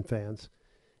Austin fans.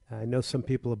 I know some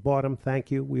people have bought them.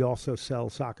 Thank you. We also sell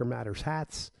Soccer Matters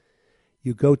hats.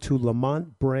 You go to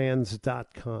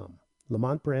LamontBrands.com.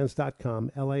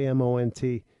 LamontBrands.com,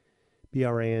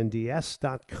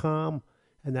 LamontBrands.com,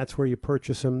 and that's where you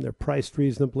purchase them. They're priced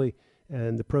reasonably,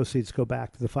 and the proceeds go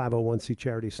back to the 501c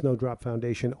charity Snowdrop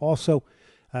Foundation. Also,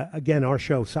 again, our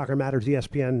show, Soccer Matters,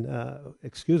 ESPN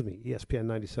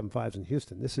 97.5 in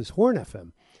Houston. This is Horn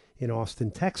FM in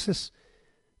Austin, Texas.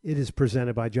 It is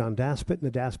presented by John Daspit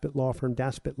and the Daspit Law Firm,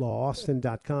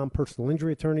 DaspitLawAustin.com. Personal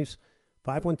injury attorneys,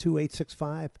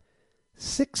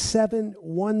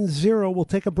 512-865-6710. We'll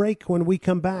take a break. When we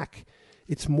come back,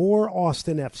 it's more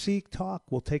Austin FC talk.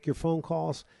 We'll take your phone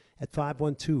calls at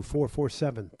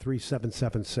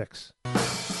 512-447-3776.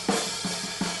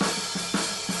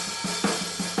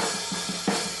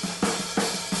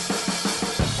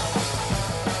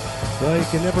 Well, you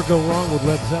can never go wrong with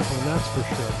Led Zeppelin, that's for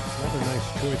sure. Another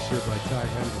nice choice here by Ty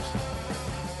Henderson.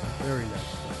 Very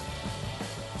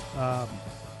nice.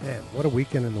 Man, what a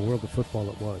weekend in the world of football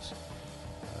it was.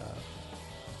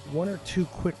 1 or 2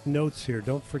 quick notes here.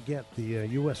 Don't forget, the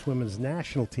U.S. women's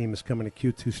national team is coming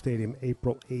to Q2 Stadium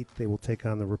April 8th. They will take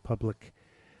on the Republic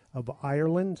of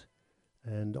Ireland.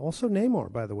 And also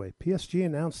Neymar, by the way. PSG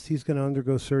announced he's going to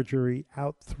undergo surgery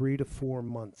out 3 to 4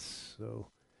 months. So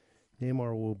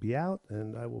Neymar will be out,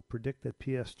 and I will predict that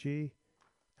PSG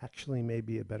actually may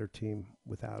be a better team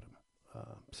without him.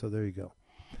 So there you go.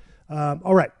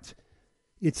 All right.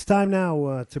 It's time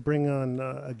now to bring on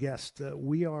a guest.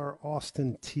 We Are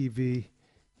Austin TV.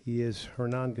 He is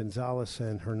Hernan Gonzalez,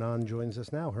 and Hernan joins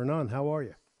us now. Hernan, how are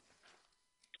you?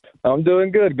 I'm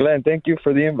doing good, Glenn. Thank you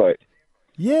for the invite.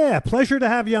 Yeah, pleasure to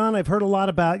have you on. I've heard a lot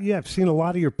about you. I've seen a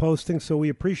lot of your postings, so we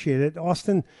appreciate it.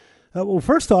 Austin Well,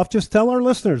 first off, just tell our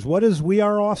listeners, what is We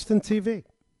Are Austin TV?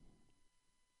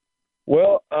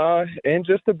 Well, in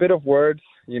just a bit of words,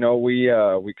 we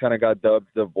kind of got dubbed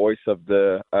the voice of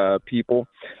the people.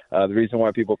 The reason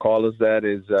why people call us that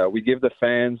is we give the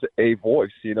fans a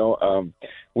voice.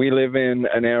 We live in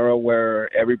an era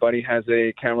where everybody has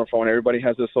a camera phone, everybody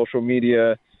has a social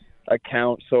media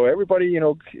account, so everybody,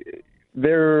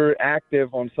 they're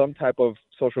active on some type of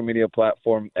social media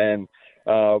platform. And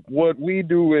what we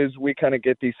do is we kind of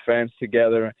get these fans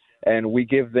together and we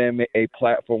give them a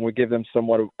platform. We give them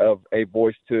somewhat of a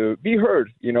voice to be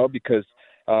heard, because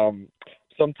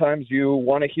sometimes you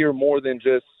want to hear more than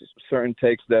just certain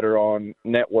takes that are on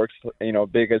networks,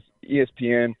 big as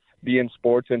ESPN, beIN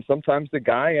Sports. And sometimes the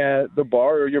guy at the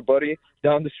bar or your buddy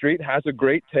down the street has a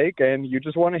great take and you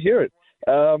just want to hear it.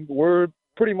 We're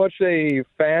pretty much a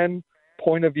fan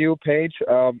point of view page.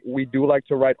 We do like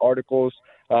to write articles.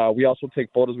 We also take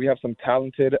photos. We have some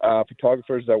talented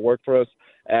photographers that work for us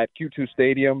at Q2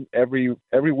 Stadium every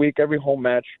week, every home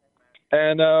match.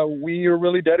 And we are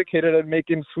really dedicated at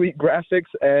making sweet graphics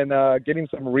and getting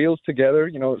some reels together,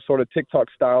 sort of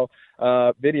TikTok-style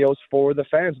videos for the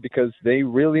fans because they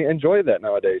really enjoy that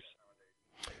nowadays.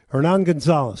 Hernan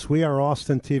Gonzalez, We Are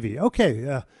Austin TV.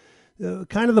 Okay,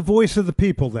 kind of the voice of the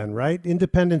people then, right?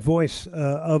 Independent voice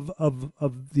of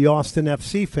the Austin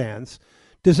FC fans.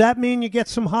 Does that mean you get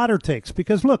some hotter takes?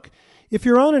 Because, look, if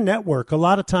you're on a network, a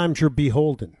lot of times you're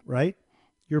beholden, right?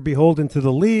 You're beholden to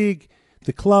the league,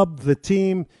 the club, the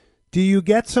team. Do you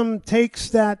get some takes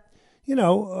that,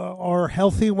 are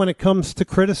healthy when it comes to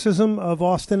criticism of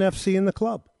Austin FC and the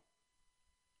club?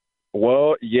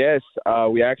 Well, yes,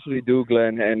 we actually do,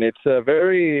 Glenn, and it's a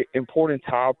very important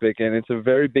topic, and it's a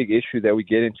very big issue that we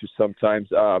get into sometimes.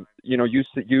 You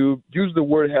use the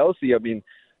word healthy. I mean,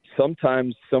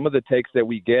 sometimes some of the takes that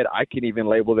we get, I can even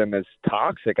label them as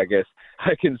toxic, I guess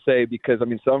I can say, because,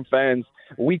 some fans,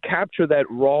 we capture that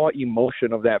raw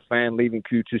emotion of that fan leaving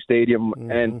Q2 Stadium,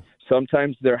 and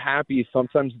sometimes they're happy,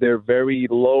 sometimes they're very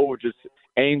low, just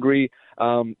angry.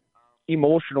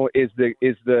 Emotional is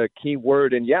the key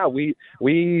word, and yeah, we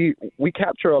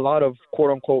capture a lot of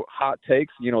quote unquote hot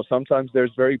takes. Sometimes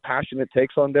there's very passionate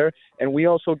takes on there, and we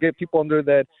also get people under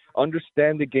that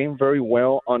understand the game very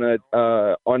well on a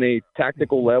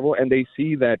tactical level, and they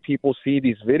see that people see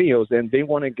these videos and they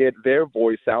want to get their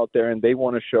voice out there, and they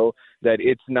want to show that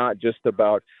it's not just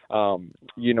about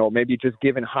maybe just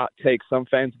giving hot takes. Some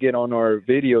fans get on our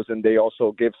videos and they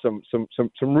also give some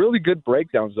really good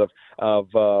breakdowns of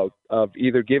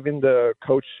either giving the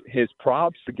coach his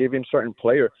props or giving certain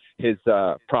player his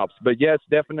props. But yes,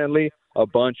 definitely a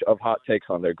bunch of hot takes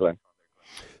on there, Glenn.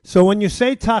 So when you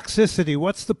say toxicity,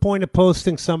 what's the point of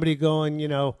posting somebody going,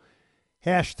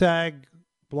 hashtag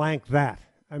blank that?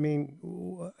 I mean,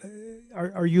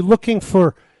 are you looking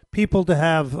for people to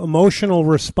have emotional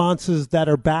responses that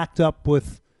are backed up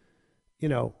with,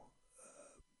 good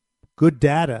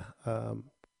data,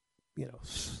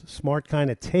 smart kind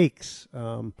of takes,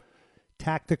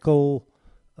 tactical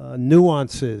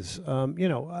nuances?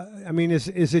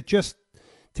 Is it just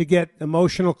to get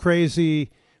emotional,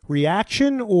 crazy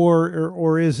reaction,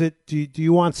 or is it? Do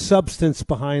you want substance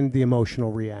behind the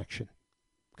emotional reaction?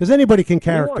 Because anybody can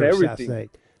character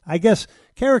assassinate. I guess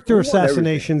character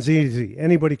assassination's easy.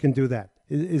 Anybody can do that.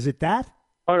 Is it that?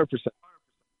 100%.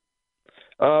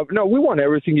 No, we want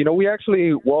everything. We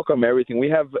actually welcome everything. We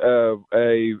have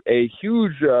a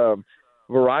huge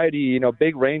variety,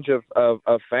 big range of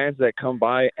fans that come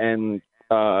by and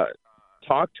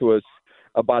talk to us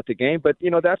about the game. But,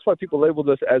 that's why people labeled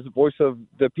us as the voice of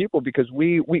the people, because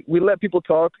we let people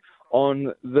talk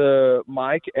on the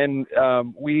mic, and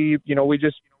we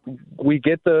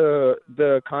get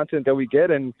the content that we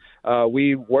get, and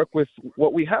we work with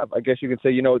what we have. I guess you can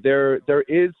say, there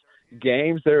is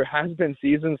games. There has been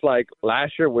seasons like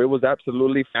last year where it was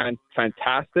absolutely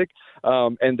fantastic,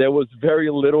 and there was very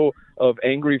little of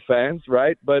angry fans,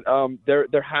 right? But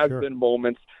there has been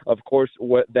moments, of course,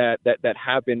 that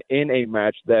happen in a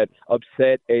match that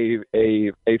upset a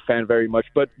fan very much.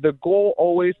 But the goal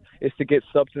always is to get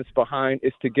substance behind,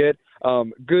 is to get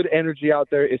good energy out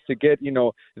there, is to get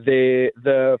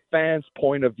the fans'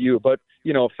 point of view. But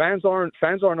fans aren't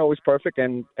always perfect,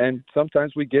 and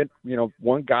sometimes we get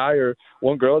one guy or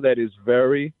one girl that is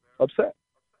very upset.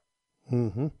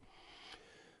 Mm-hmm.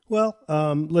 Well,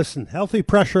 listen, healthy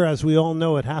pressure, as we all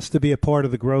know, it has to be a part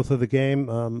of the growth of the game.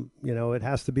 It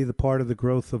has to be the part of the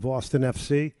growth of Austin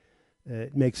FC.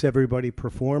 It makes everybody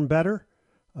perform better.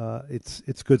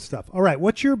 It's good stuff. All right,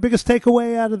 what's your biggest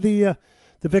takeaway out of the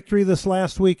victory this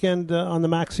last weekend on the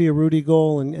Maxi Urruti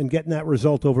goal and getting that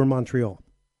result over Montreal?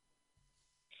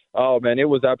 Oh, man, it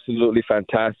was absolutely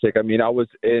fantastic. I mean, I was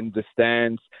in the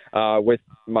stands with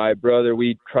my brother.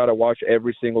 We try to watch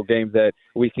every single game that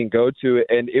we can go to,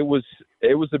 and it was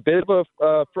a bit of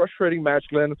a frustrating match,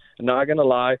 Glenn, not going to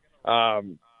lie.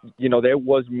 There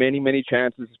was many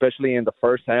chances, especially in the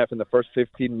first half, in the first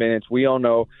 15 minutes. We all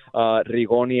know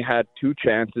Rigoni had 2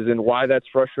 chances, and why that's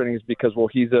frustrating is because, well,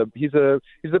 he's a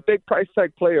big price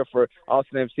tag player for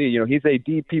Austin FC. He's a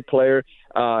DP player,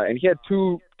 and he had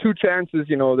two chances,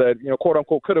 that quote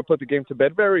unquote could have put the game to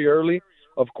bed very early,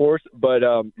 of course, but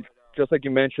just like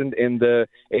you mentioned, in the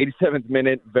 87th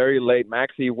minute, very late,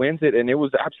 Maxi wins it, and it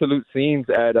was absolute scenes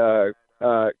at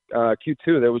Q2.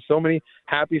 There was so many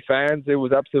happy fans. It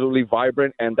was absolutely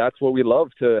vibrant, and that's what we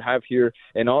love to have here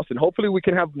in Austin. Hopefully we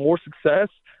can have more success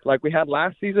like we had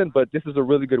last season, but this is a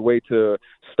really good way to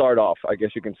start off, I guess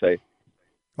you can say.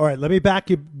 All right, let me back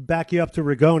you up to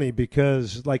Rigoni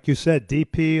because, like you said,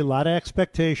 DP, a lot of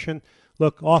expectation.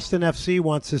 Look, Austin FC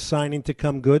wants his signing to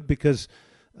come good because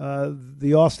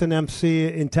the Austin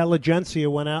FC intelligentsia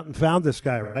went out and found this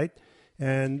guy, right?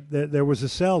 And there was a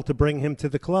sell to bring him to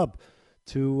the club,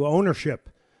 to ownership.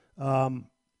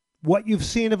 What you've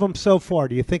seen of him so far,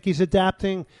 do you think he's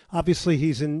adapting? Obviously,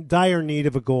 he's in dire need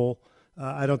of a goal.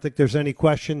 I don't think there's any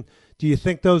question. Do you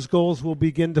think those goals will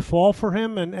begin to fall for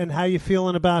him? And how you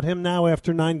feeling about him now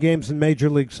after 9 games in Major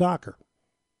League Soccer?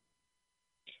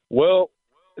 Well,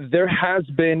 there has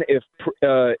been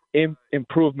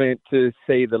improvement, to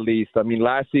say the least. I mean,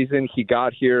 last season he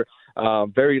got here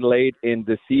very late in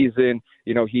the season.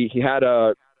 He had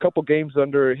a couple games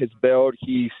under his belt.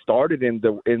 He started in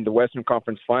the Western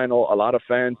Conference Final. A lot of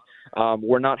fans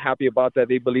were not happy about that.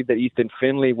 They believe that Ethan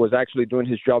Finley was actually doing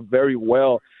his job very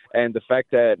well. And the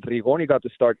fact that Rigoni got to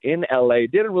start in L.A.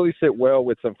 didn't really sit well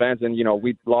with some fans. And,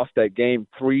 we lost that game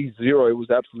 3-0. It was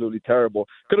absolutely terrible.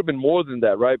 Could have been more than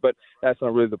that, right? But that's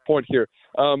not really the point here.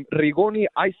 Rigoni,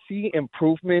 I see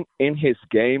improvement in his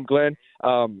game, Glenn.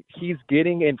 He's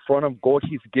getting in front of goal.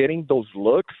 He's getting those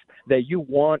looks that you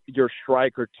want your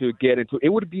striker to get into. It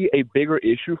would be a bigger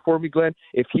issue for me, Glenn,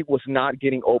 if he was not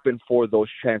getting open for those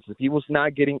chances. If he was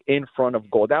not getting in front of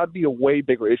goal, that would be a way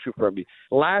bigger issue for me.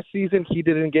 Last season, he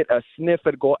didn't get a sniff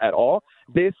at goal at all.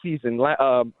 This season,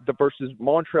 the versus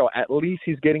Montreal, at least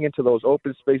he's getting into those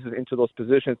open spaces, into those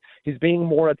positions. He's being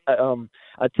more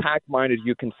attack-minded,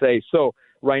 you can say. So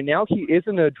right now, he is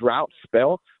in a drought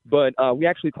spell, but we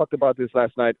actually talked about this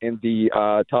last night in the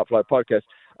Top Flight podcast.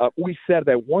 We said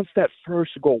that once that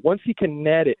first goal, once he can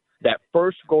net it, that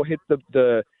first goal hit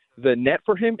the net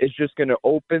for him is just going to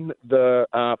open the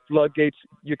floodgates,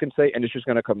 you can say, and it's just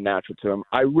going to come natural to him.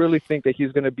 I really think that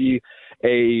he's going to be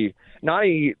not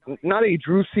a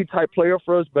Driussi type player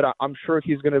for us, but I'm sure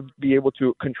he's going to be able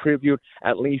to contribute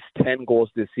at least 10 goals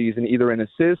this season, either in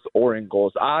assists or in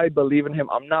goals. I believe in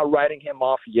him. I'm not writing him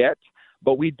off yet,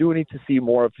 but we do need to see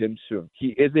more of him soon.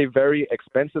 He is a very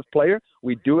expensive player.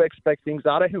 We do expect things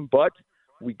out of him, but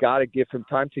we got to give him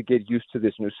time to get used to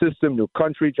this new system, new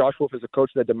country. Josh Wolf is a coach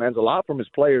that demands a lot from his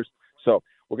players, so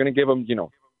we're going to give him,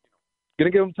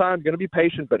 time, going to be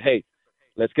patient, but hey,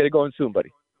 let's get it going soon,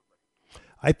 buddy.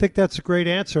 I think that's a great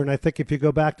answer, and I think if you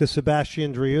go back to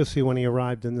Sebastian Driussi when he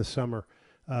arrived in the summer,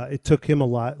 it took him a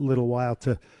little while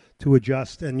to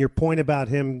adjust. And your point about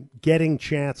him getting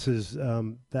chances,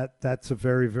 that's a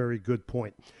very, very good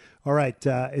point. All right,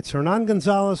 it's Hernan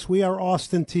Gonzalez. We are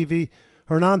Austin TV.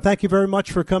 Hernan, thank you very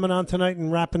much for coming on tonight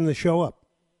and wrapping the show up.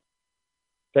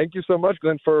 Thank you so much,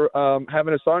 Glenn, for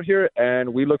having us on here,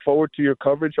 and we look forward to your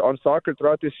coverage on soccer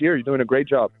throughout this year. You're doing a great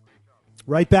job.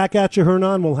 Right back at you,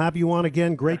 Hernan. We'll have you on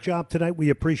again. Great job tonight. We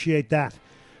appreciate that.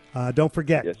 Don't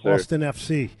forget, yes, Austin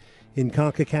FC in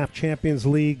CONCACAF Champions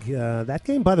League. That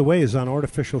game, by the way, is on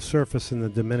artificial surface in the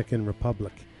Dominican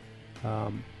Republic.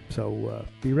 So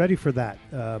be ready for that.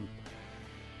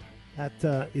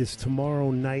 That is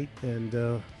tomorrow night,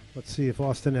 and let's see if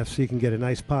Austin FC can get a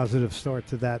nice positive start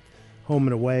to that home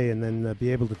and away and then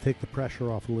be able to take the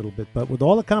pressure off a little bit. But with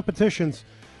all the competitions,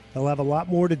 they'll have a lot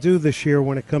more to do this year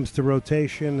when it comes to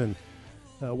rotation and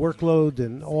workload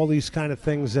and all these kind of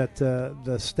things that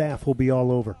the staff will be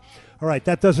all over. All right,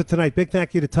 that does it tonight. Big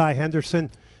thank you to Ty Henderson.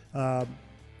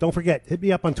 Don't forget, hit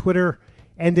me up on Twitter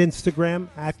and Instagram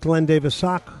at Glenn Davis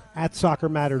Sock, at Soccer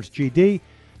Matters GD.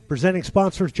 Presenting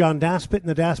sponsors, John Daspit and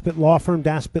the Daspit Law Firm,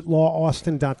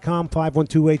 DaspitLawAustin.com,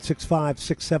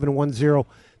 512-865-6710.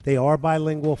 They are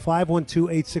bilingual,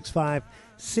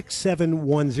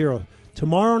 512-865-6710.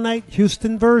 Tomorrow night,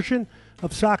 Houston version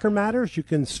of Soccer Matters. You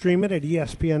can stream it at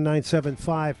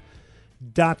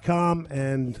ESPN975.com.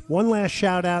 And one last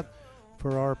shout-out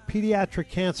for our Pediatric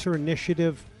Cancer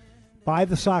Initiative. Buy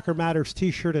the Soccer Matters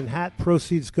t-shirt and hat.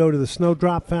 Proceeds go to the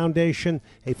Snowdrop Foundation,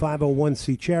 a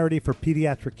 501c charity for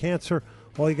pediatric cancer.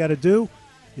 All you got to do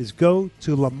is go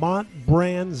to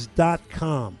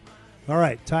lamontbrands.com. All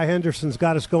right, Ty Henderson's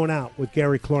got us going out with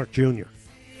Gary Clark Jr.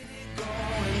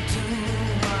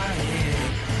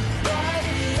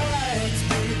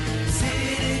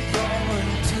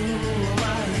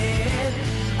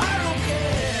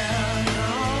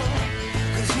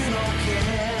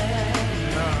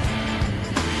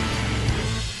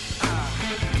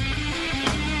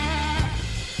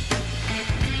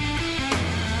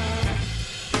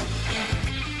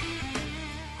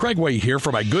 Craig Way here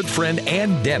for my good friend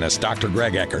and dentist, Dr.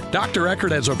 Greg Eckert. Dr.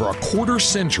 Eckert has over a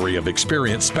quarter-century of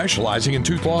experience specializing in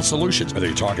tooth loss solutions. Whether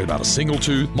you're talking about a single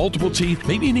tooth, multiple teeth,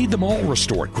 maybe you need them all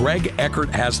restored, Greg Eckert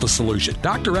has the solution.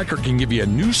 Dr. Eckert can give you a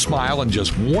new smile in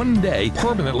just one day,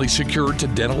 permanently secured to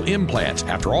dental implants.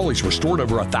 After all, he's restored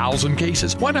over 1,000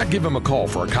 cases. Why not give him a call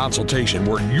for a consultation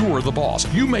where you're the boss?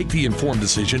 You make the informed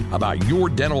decision about your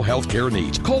dental health care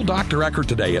needs. Call Dr. Eckert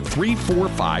today at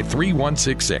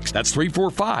 345-3166. That's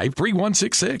 345-3166.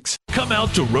 Come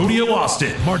out to Rodeo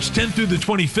Austin, March 10th through the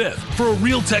 25th for a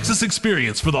real Texas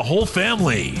experience for the whole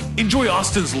family. Enjoy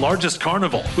Austin's largest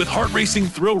carnival with heart-racing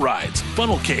thrill rides,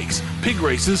 funnel cakes, pig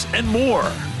races, and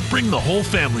more. Bring the whole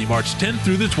family March 10th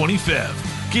through the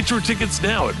 25th. Get your tickets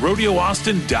now at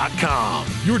rodeoaustin.com.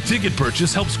 Your ticket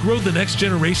purchase helps grow the next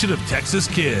generation of Texas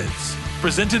kids.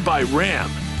 Presented by Ram,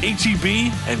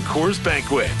 H-E-B, and Coors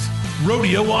Banquet.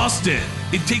 Rodeo Austin.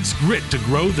 It takes grit to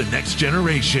grow the next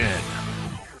generation.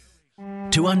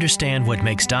 To understand what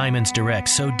makes Diamonds Direct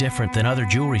so different than other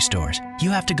jewelry stores, you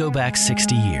have to go back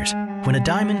 60 years, when a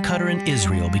diamond cutter in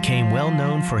Israel became well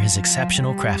known for his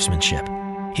exceptional craftsmanship.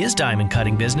 His diamond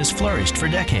cutting business flourished for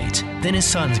decades. Then his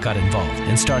sons got involved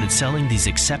and started selling these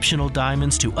exceptional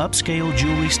diamonds to upscale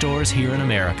jewelry stores here in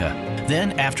America.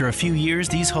 Then, after a few years,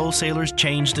 these wholesalers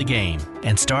changed the game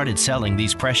and started selling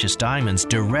these precious diamonds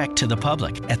direct to the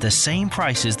public at the same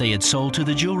prices they had sold to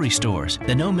the jewelry stores.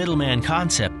 The no middleman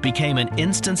concept became an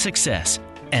instant success,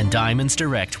 and Diamonds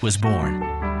Direct was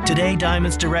born. Today,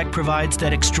 Diamonds Direct provides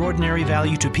that extraordinary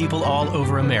value to people all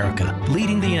over America,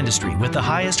 leading the industry with the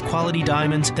highest quality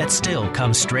diamonds that still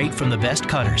come straight from the best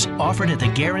cutters, offered at the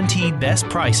guaranteed best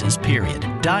prices, period.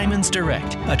 Diamonds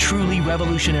Direct, a truly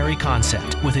revolutionary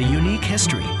concept with a unique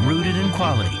history rooted in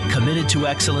quality, committed to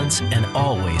excellence, and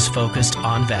always focused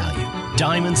on value.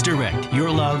 Diamonds Direct, your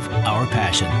love, our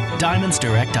passion.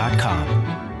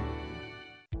 DiamondsDirect.com.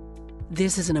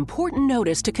 This is an important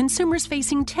notice to consumers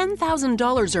facing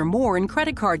 $10,000 or more in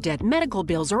credit card debt, medical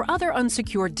bills, or other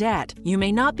unsecured debt. You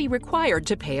may not be required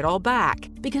to pay it all back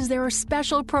because there are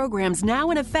special programs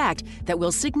now in effect that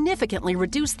will significantly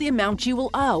reduce the amount you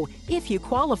will owe if you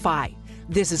qualify.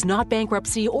 This is not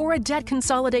bankruptcy or a debt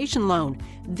consolidation loan.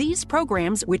 These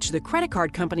programs, which the credit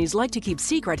card companies like to keep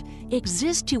secret,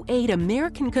 exist to aid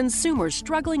American consumers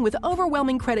struggling with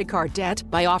overwhelming credit card debt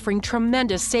by offering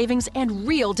tremendous savings and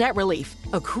real debt relief.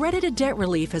 Accredited Debt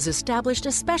Relief has established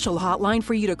a special hotline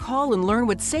for you to call and learn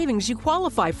what savings you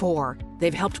qualify for.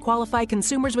 They've helped qualify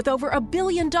consumers with over $1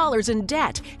 billion in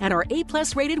debt and are A+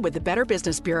 rated with the Better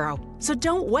Business Bureau. So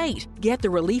don't wait. Get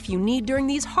the relief you need during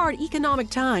these hard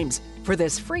economic times. For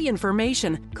this free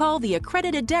information, call the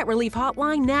Accredited Debt Relief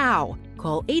Hotline now.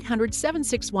 Call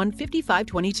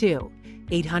 800-761-5522.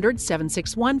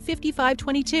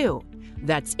 800-761-5522.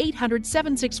 That's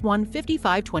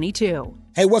 800-761-5522.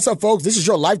 Hey, what's up, folks? This is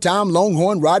your lifetime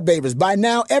Longhorn Rod Babers. By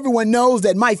now, everyone knows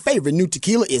that my favorite new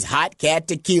tequila is Hot Cat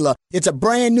Tequila. It's a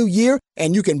brand new year,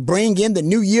 and you can bring in the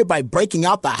new year by breaking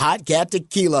out the Hot Cat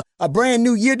Tequila. A brand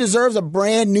new year deserves a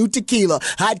brand new tequila.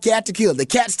 Hot Cat Tequila. The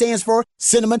cat stands for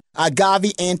cinnamon,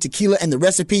 agave, and tequila, and the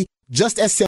recipe just as simple.